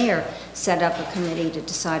the mayor set up a committee to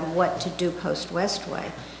decide what to do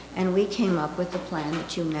post-Westway. And we came up with the plan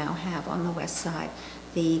that you now have on the west side,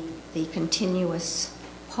 the continuous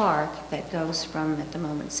park that goes from, at the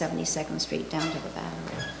moment, 72nd Street down to the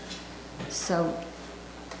Battery. So,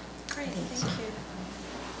 great, thank you.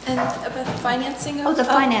 And about the financing of... Oh, the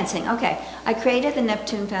financing, okay. I created the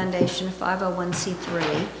Neptune Foundation, a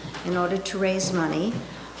 501c3, in order to raise money.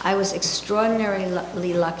 I was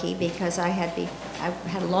extraordinarily lucky because I had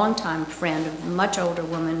a long-time friend, a much older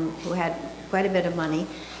woman who had quite a bit of money,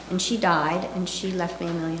 and she died, and she left me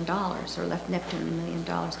 $1 million, or left Neptune $1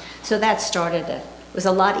 million. So that started it. It was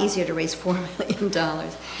a lot easier to raise $4 million.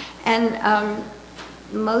 And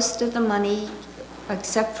most of the money,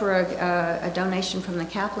 except for a donation from the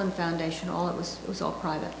Kaplan Foundation, it was all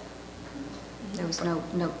private. There was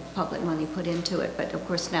no public money put into it, but of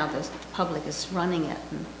course now the public is running it,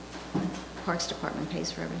 and the Parks Department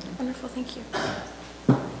pays for everything. Wonderful, thank you.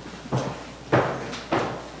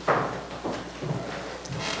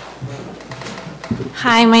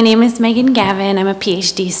 Hi, my name is Megan Gavin. I'm a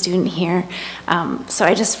PhD student here. So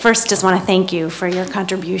I just want to thank you for your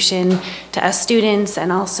contribution to us students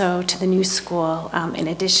and also to the new school, in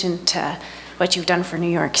addition to what you've done for New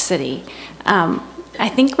York City. I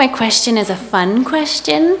think my question is a fun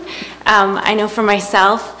question. I know for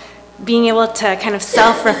myself, being able to kind of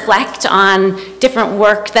self-reflect on different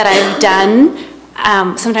work that I've done,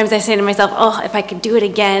 sometimes I say to myself, oh, if I could do it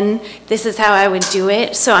again, this is how I would do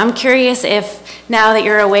it. So I'm curious if, now that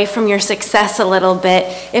you're away from your success a little bit,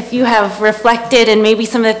 if you have reflected and maybe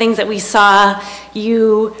some of the things that we saw,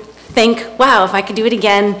 you think, wow, if I could do it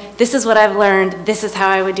again, this is what I've learned, this is how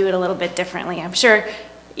I would do it a little bit differently. I'm sure,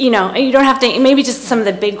 you know, you don't have to, maybe just some of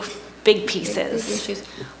the big pieces. Big issues.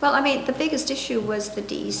 Well, I mean, the biggest issue was the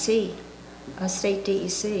DEC, state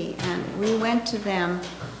DEC, and we went to them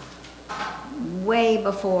way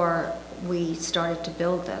before we started to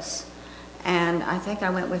build this. And I think I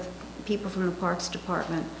went with people from the Parks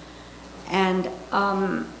Department and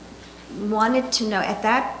wanted to know, at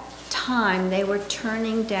that time they were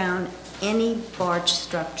turning down any barge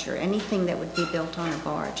structure, anything that would be built on a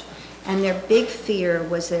barge. And their big fear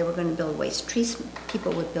was they were going to build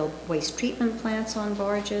people would build waste treatment plants on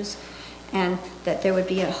barges, and that there would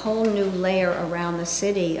be a whole new layer around the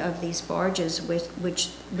city of these barges with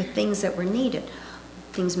things that were needed.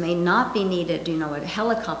 Things may not be needed, you know, at a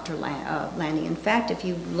helicopter landing. In fact, if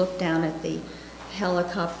you look down at the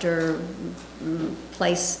helicopter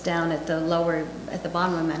place down at the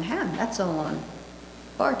bottom of Manhattan, that's all on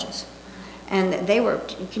barges. And they were,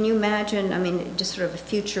 can you imagine, I mean, just sort of a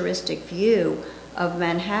futuristic view of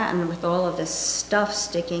Manhattan with all of this stuff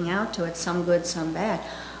sticking out to it, some good, some bad.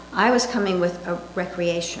 I was coming with a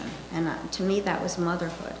recreation, and to me that was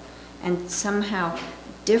motherhood. And somehow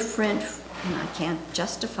different, and I can't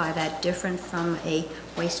justify that, different from a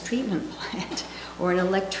waste treatment plant or an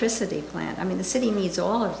electricity plant. I mean, the city needs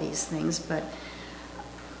all of these things, but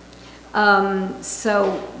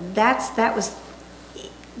so that was,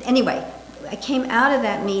 anyway, I came out of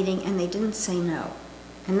that meeting and they didn't say no.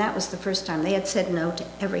 And that was the first time. They had said no to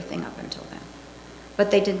everything up until then.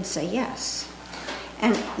 But they didn't say yes.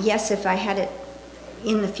 And yes, if I had it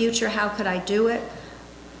in the future, how could I do it?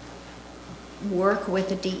 Work with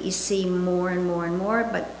the DEC more and more and more,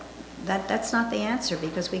 but that's not the answer,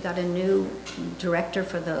 because we got a new director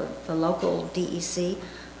for the local DEC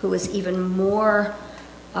who was even more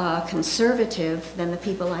conservative than the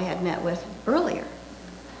people I had met with earlier.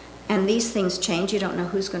 And these things change. You don't know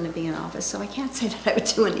who's going to be in office, so I can't say that I would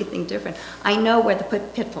do anything different. I know where the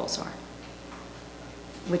pitfalls are,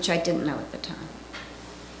 which I didn't know at the time.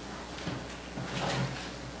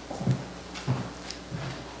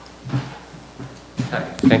 Hi,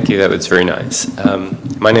 thank you. That was very nice.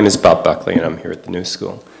 My name is Bob Buckley, and I'm here at the New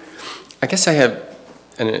School. I guess I have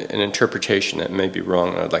an interpretation that may be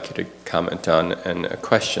wrong, and I'd like you to comment on, and a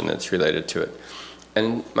question that's related to it.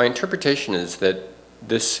 And my interpretation is that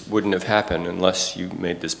this wouldn't have happened unless you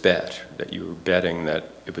made this bet, that you were betting that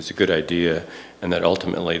it was a good idea and that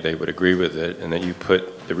ultimately they would agree with it, and that you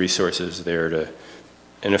put the resources there to,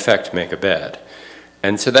 in effect, make a bet.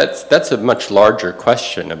 And so that's a much larger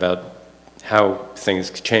question about how things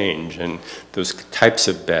change and those types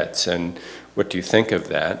of bets, and what do you think of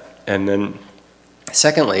that? And then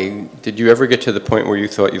secondly, did you ever get to the point where you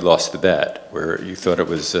thought you lost the bet, where you thought it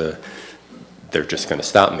was, they're just going to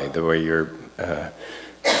stop me, the way your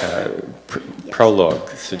prologue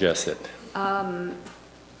suggested?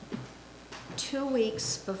 2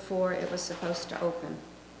 weeks before it was supposed to open,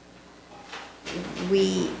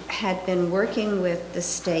 we had been working with the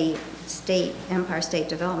Empire State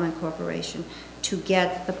Development Corporation to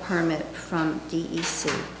get the permit from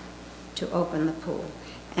DEC to open the pool.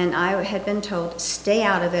 And I had been told, stay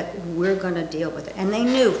out of it, we're going to deal with it. And they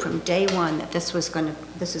knew from day one that this was the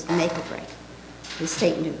make or break. The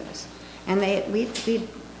state knew this. And we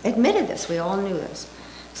admitted this, we all knew this.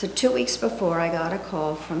 So 2 weeks before, I got a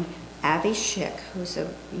call from Avi Schick, who's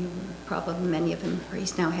probably many of him,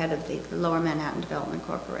 he's now head of the Lower Manhattan Development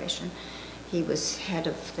Corporation. He was head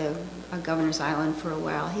of the Governor's Island for a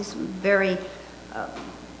while. He's a very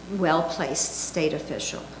well-placed state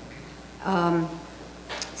official.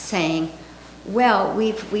 Saying, well,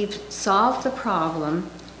 we've solved the problem,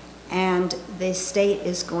 and the state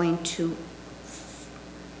is going to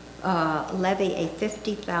levy a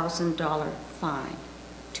 $50,000 fine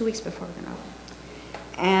 2 weeks before we're going to open.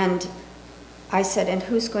 And I said, and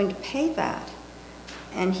who's going to pay that?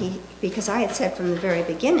 And because I had said from the very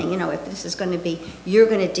beginning, you know, if this is going to be, you're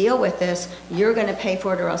going to deal with this, you're going to pay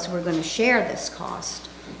for it, or else we're going to share this cost.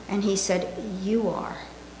 And he said, you are.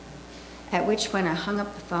 At which point I hung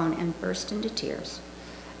up the phone and burst into tears.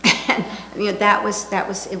 And you know, that was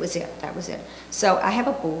it. So I have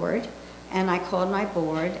a board, and I called my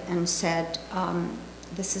board and said,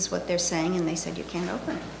 this is what they're saying, and they said, you can't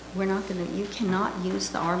open it. You cannot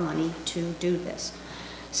use our money to do this.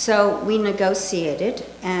 So we negotiated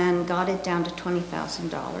and got it down to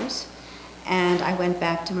 $20,000. And I went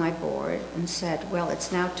back to my board and said, well,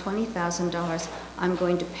 it's now $20,000, I'm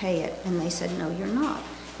going to pay it. And they said, no, you're not.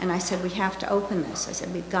 And I said, we have to open this. I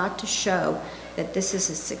said, we've got to show that this is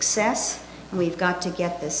a success, and we've got to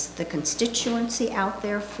get the constituency out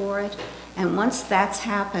there for it. And once that's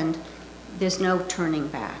happened, there's no turning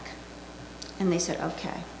back. And they said,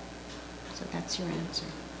 okay. So that's your answer.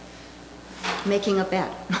 Making a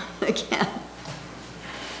bet again.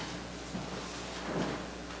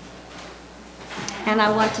 And I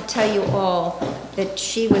want to tell you all that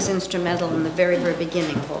she was instrumental in the very, very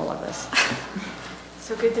beginning of all of this.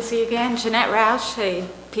 So good to see you again. Jeanette Roush, a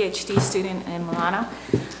PhD student in Milano.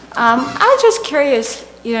 I was just curious,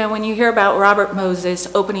 you know, when you hear about Robert Moses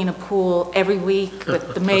opening a pool every week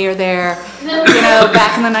with the mayor there, you know,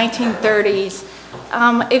 back in the 1930s,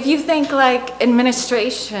 if you think like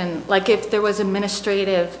administration, like if there was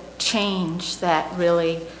administrative change that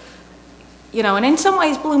really, you know, and in some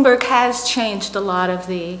ways Bloomberg has changed a lot of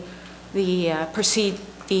the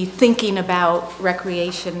thinking about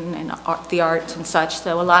recreation and the arts and such,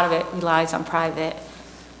 though a lot of it relies on private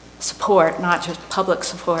support, not just public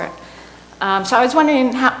support. So I was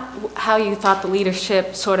wondering how you thought the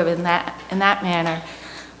leadership sort of in that manner.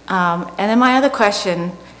 And then my other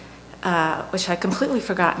question, which I completely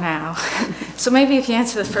forgot now, so maybe if you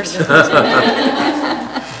answer the first one.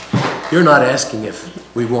 You're not asking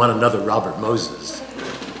if we want another Robert Moses.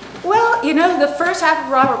 Well, you know, the first half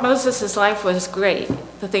of Robert Moses' life was great,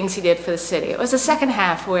 the things he did for the city. It was the second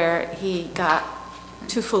half where he got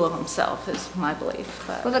too full of himself, is my belief.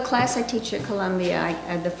 But. Well, the class I teach at Columbia,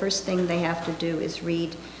 the first thing they have to do is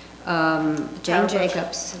read Jane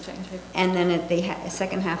Jacobs, and then at the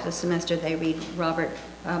second half of the semester they read Robert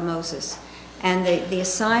Moses. And the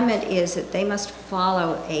assignment is that they must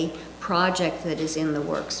follow a project that is in the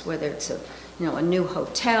works, whether it's a new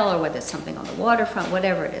hotel or whether it's something on the waterfront,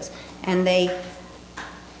 whatever it is. And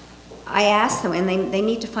I asked them, and they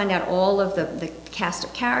need to find out all of the cast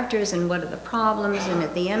of characters and what are the problems, and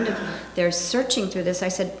at the end of their searching through this, I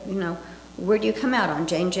said, you know, where do you come out, on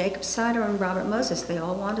Jane Jacobs' side or on Robert Moses? They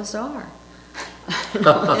all want a czar.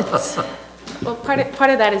 Well, part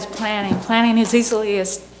of that is planning. Planning is easily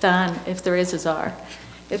done if there is a czar.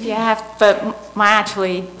 If you have, but my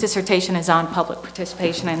dissertation is on public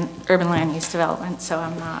participation in urban land use development, so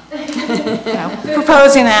I'm not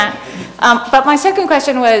proposing that. But my second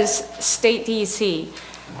question was state DEC.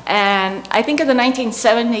 And I think in the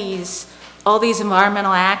 1970s, all these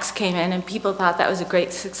environmental acts came in and people thought that was a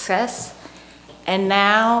great success. And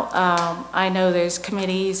now I know there's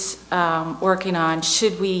committees working on,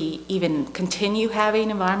 should we even continue having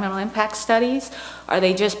environmental impact studies? Are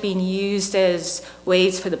they just being used as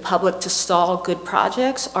ways for the public to stall good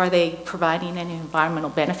projects? Are they providing any environmental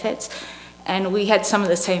benefits? And we had some of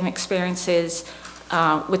the same experiences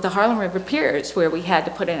with the Harlem River piers, where we had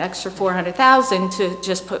to put an extra $400,000 to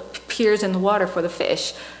just put piers in the water for the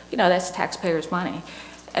fish. You know, that's taxpayers' money.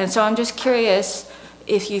 And so I'm just curious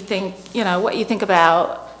if you think, you know, what you think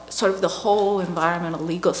about sort of the whole environmental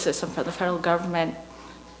legal system for the federal government,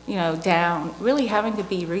 you know, really having to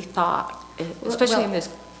be rethought, especially in this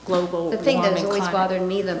global warming climate. The thing that has always bothered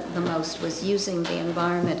me the most was using the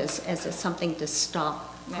environment as something to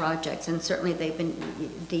stop projects, and certainly they've been,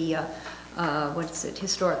 the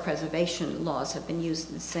historic preservation laws have been used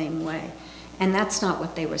in the same way. And that's not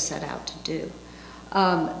what they were set out to do.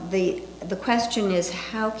 The question is,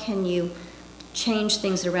 how can you change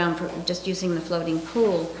things around for just using the floating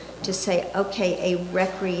pool to say, okay, a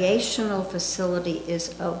recreational facility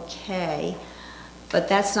is okay, but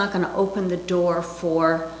that's not going to open the door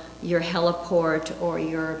for your heliport or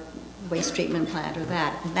your waste treatment plant or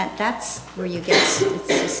that. That's where you get, it's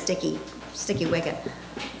a sticky wicket.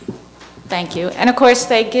 Thank you. And of course,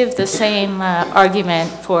 they give the same argument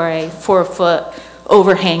for a 4-foot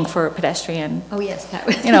overhang for a pedestrian. Oh yes, that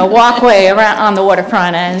was. Walkway around on the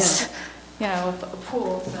waterfront as, a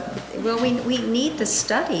pool. So. Well, we need the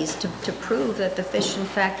studies to prove that the fish, in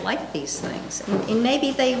fact, like these things. And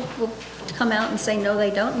maybe they will come out and say, no, they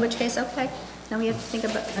don't, in which case, okay, now we have to think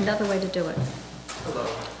about another way to do it. Hello.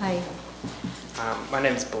 Hi. My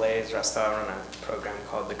name is Blaise Resta. I run a program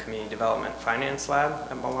called the Community Development Finance Lab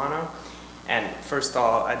at Milano. And first of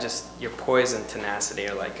all, your poise and tenacity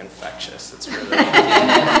are like infectious. It's really,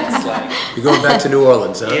 it's like... You're going back to New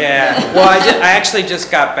Orleans, huh? Yeah. Well, I actually just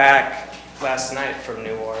got back last night from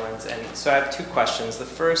New Orleans, and so I have two questions. The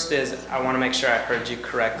first is, I want to make sure I heard you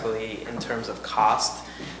correctly in terms of cost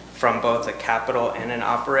from both a capital and an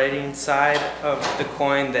operating side of the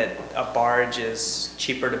coin, that a barge is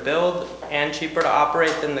cheaper to build and cheaper to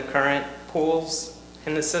operate than the current pools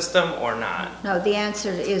in the system, or not? No, the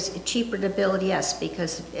answer is cheaper to build, yes,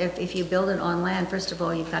 because if you build it on land, first of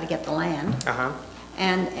all, you've got to get the land. Uh-huh.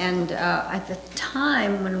 And at the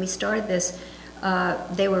time when we started this,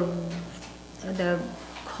 the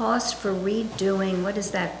cost for redoing, what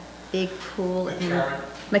is that big pool in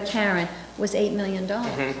McCarran, was $8 million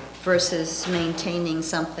versus maintaining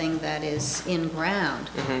something that is in ground.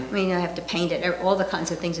 I mean, you have to paint it, all the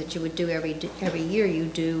kinds of things that you would do every year you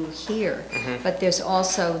do here. But there's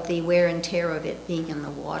also the wear and tear of it being in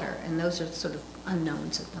the water, and those are sort of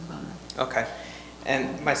unknowns at the moment. Okay.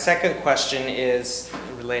 And my second question is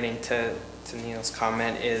relating to Neil's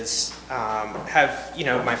comment is,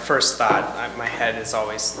 my first thought, my head is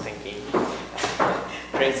always thinking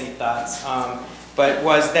crazy thoughts, but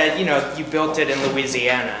was that, you built it in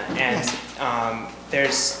Louisiana, and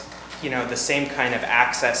there's, the same kind of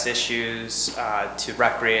access issues to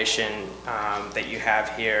recreation that you have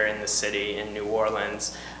here in the city in New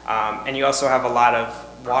Orleans, and you also have a lot of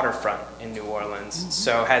waterfront in New Orleans.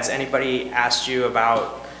 So has anybody asked you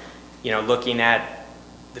about, looking at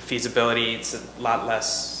the feasibility? It's a lot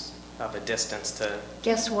less of a distance to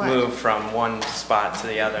move from one spot to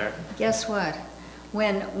the other. Guess what?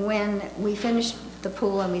 When we finished the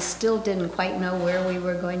pool and we still didn't quite know where we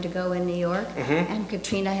were going to go in New York, and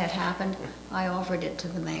Katrina had happened, I offered it to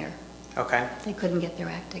the mayor. Okay. They couldn't get their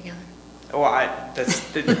act together. Well, that's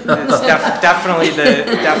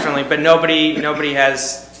definitely, but nobody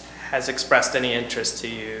has expressed any interest to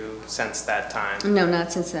you since that time. No,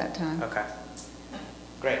 not since that time. Okay.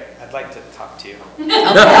 Great. I'd like to talk to you.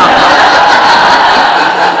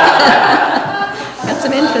 Got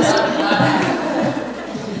some interest.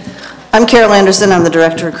 I'm Carol Anderson. I'm the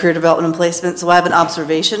Director of Career Development and Placement, so I have an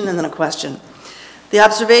observation and then a question. The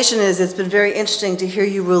observation is, it's been very interesting to hear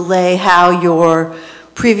you relay how your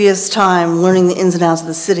previous time learning the ins and outs of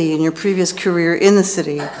the city and your previous career in the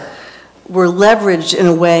city were leveraged in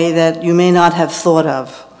a way that you may not have thought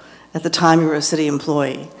of at the time you were a city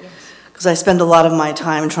employee. Because I spend a lot of my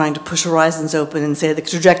time trying to push horizons open and say the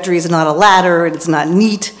trajectory is not a ladder and it's not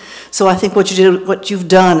neat. So I think what you've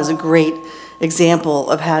done is a great example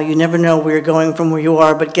of how you never know where you're going from where you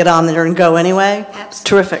are, but get on there and go anyway. Absolutely.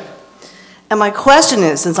 Terrific. And my question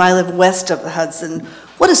is, since I live west of the Hudson,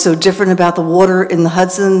 what is so different about the water in the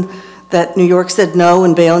Hudson that New York said no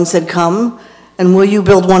and Bayonne said come? And will you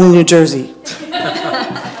build one in New Jersey?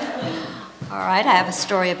 All right, I have a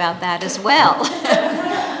story about that as well.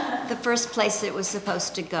 The first place it was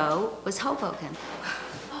supposed to go was Hoboken.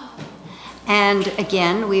 And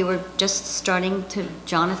again, we were just starting to,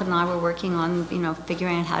 Jonathan and I were working on,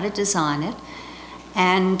 figuring out how to design it.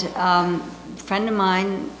 And a friend of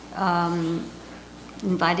mine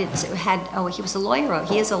he was a lawyer,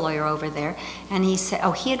 he is a lawyer over there, and he said,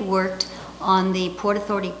 he had worked on the Port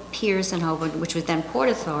Authority piers in Hoboken, which was then Port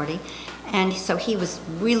Authority, and so he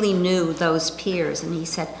really knew those piers, and he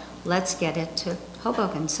said, let's get it to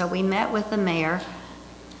Hoboken. So we met with the mayor,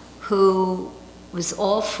 who was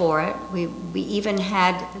all for it. We even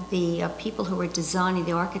had the people who were designing,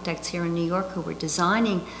 the architects here in New York who were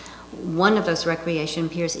designing one of those recreation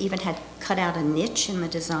piers, even had cut out a niche in the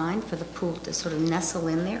design for the pool to sort of nestle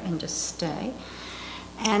in there and just stay.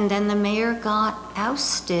 And then the mayor got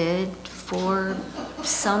ousted for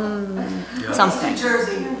something.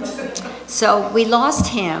 So we lost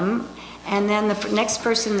him, And then the next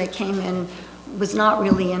person that came in was not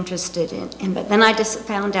really interested in, but then I just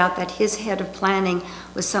found out that his head of planning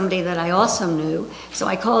was somebody that I also knew. So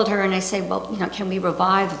I called her and I said, well, you know, can we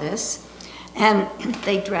revive this? And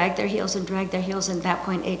they dragged their heels and dragged their heels, and at that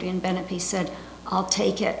point Adrian Benepe said, I'll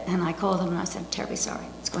take it. And I called him and I said, I'm terribly sorry,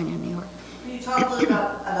 it's going to New York. Can you talk a little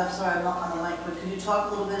about, I'm sorry, I'm not on the mic, but can you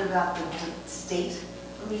talk a little bit about the state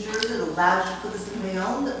of New Jersey that allowed you to put this in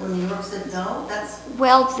Milano, that when New York said no? That's...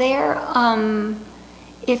 Well, there,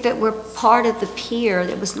 if it were part of the pier,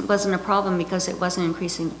 it wasn't a problem because it wasn't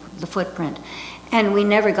increasing the footprint. And we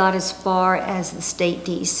never got as far as the state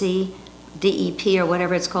DEP or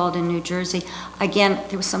whatever it's called in New Jersey. Again,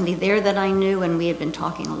 there was somebody there that I knew and we had been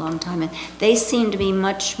talking a long time, and they seemed to be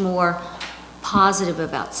much more positive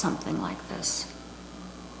about something like this.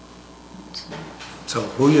 So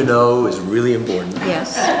who you know is really important.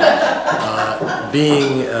 Yes.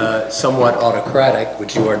 Being somewhat autocratic,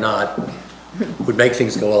 which you are not, would make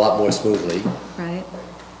things go a lot more smoothly. Right.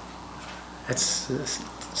 That's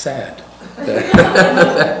sad.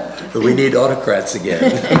 But we need autocrats again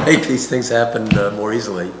to make these things happen more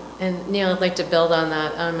easily. And Neil, I'd like to build on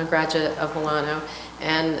that. I'm a graduate of Milano,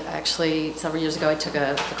 and actually several years ago I took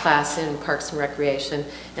a class in Parks and Recreation,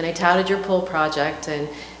 and I touted your pool project, and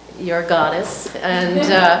you're a goddess, and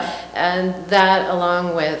that,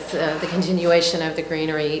 along with the continuation of the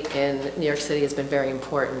greenery in New York City, has been very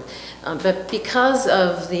important. But because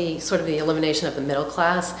of the sort of the elimination of the middle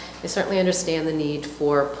class, I certainly understand the need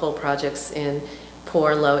for pool projects in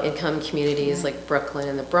poor, low-income communities like Brooklyn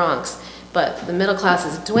and the Bronx. But the middle class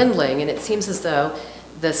is dwindling, and it seems as though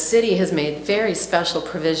the city has made very special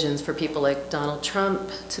provisions for people like Donald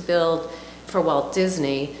Trump to build, for Walt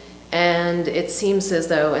Disney. And it seems as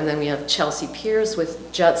though, and then we have Chelsea Piers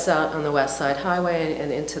with juts out on the West Side Highway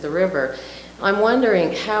and into the river. I'm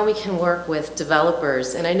wondering how we can work with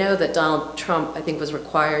developers. And I know that Donald Trump, I think, was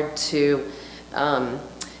required to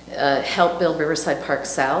help build Riverside Park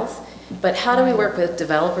South. But how do we work with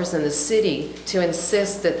developers in the city to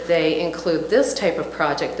insist that they include this type of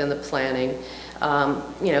project in the planning,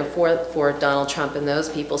 you know, for Donald Trump and those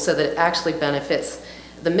people, so that it actually benefits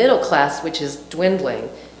the middle class, which is dwindling?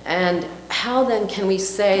 And how then can we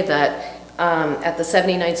say that at the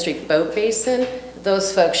 79th Street Boat Basin,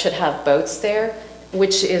 those folks should have boats there,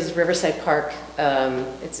 which is Riverside Park,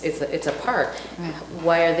 it's a park. Right.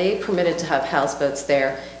 Why are they permitted to have houseboats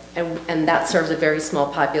there? And that serves a very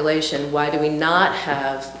small population. Why do we not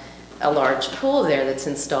have a large pool there that's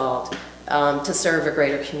installed to serve a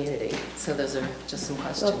greater community? So those are just some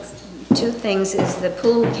questions. Well, two things is the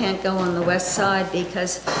pool can't go on the west side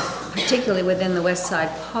because, particularly within the West Side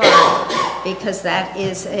Park, because that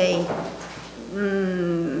is a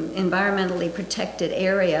environmentally protected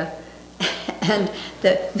area, and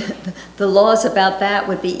the laws about that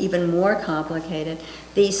would be even more complicated.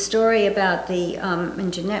 The story about the,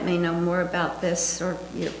 and Jeanette may know more about this, or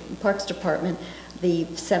your Parks Department, the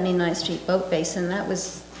 79th Street Boat Basin, that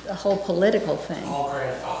was a whole political thing. All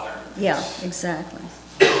grandfather. Yeah, exactly.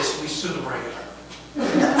 We sue them regularly.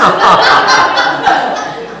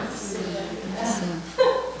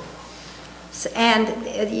 And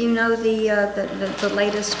you know the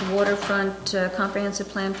latest waterfront comprehensive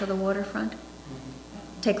plan for the waterfront?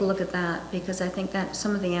 Take a look at that, because I think that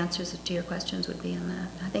some of the answers to your questions would be in that.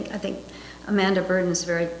 I think Amanda Burden is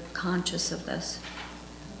very conscious of this.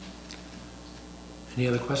 Any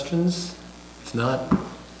other questions? If not,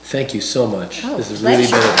 thank you so much. Oh, this has really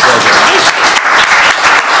been a pleasure.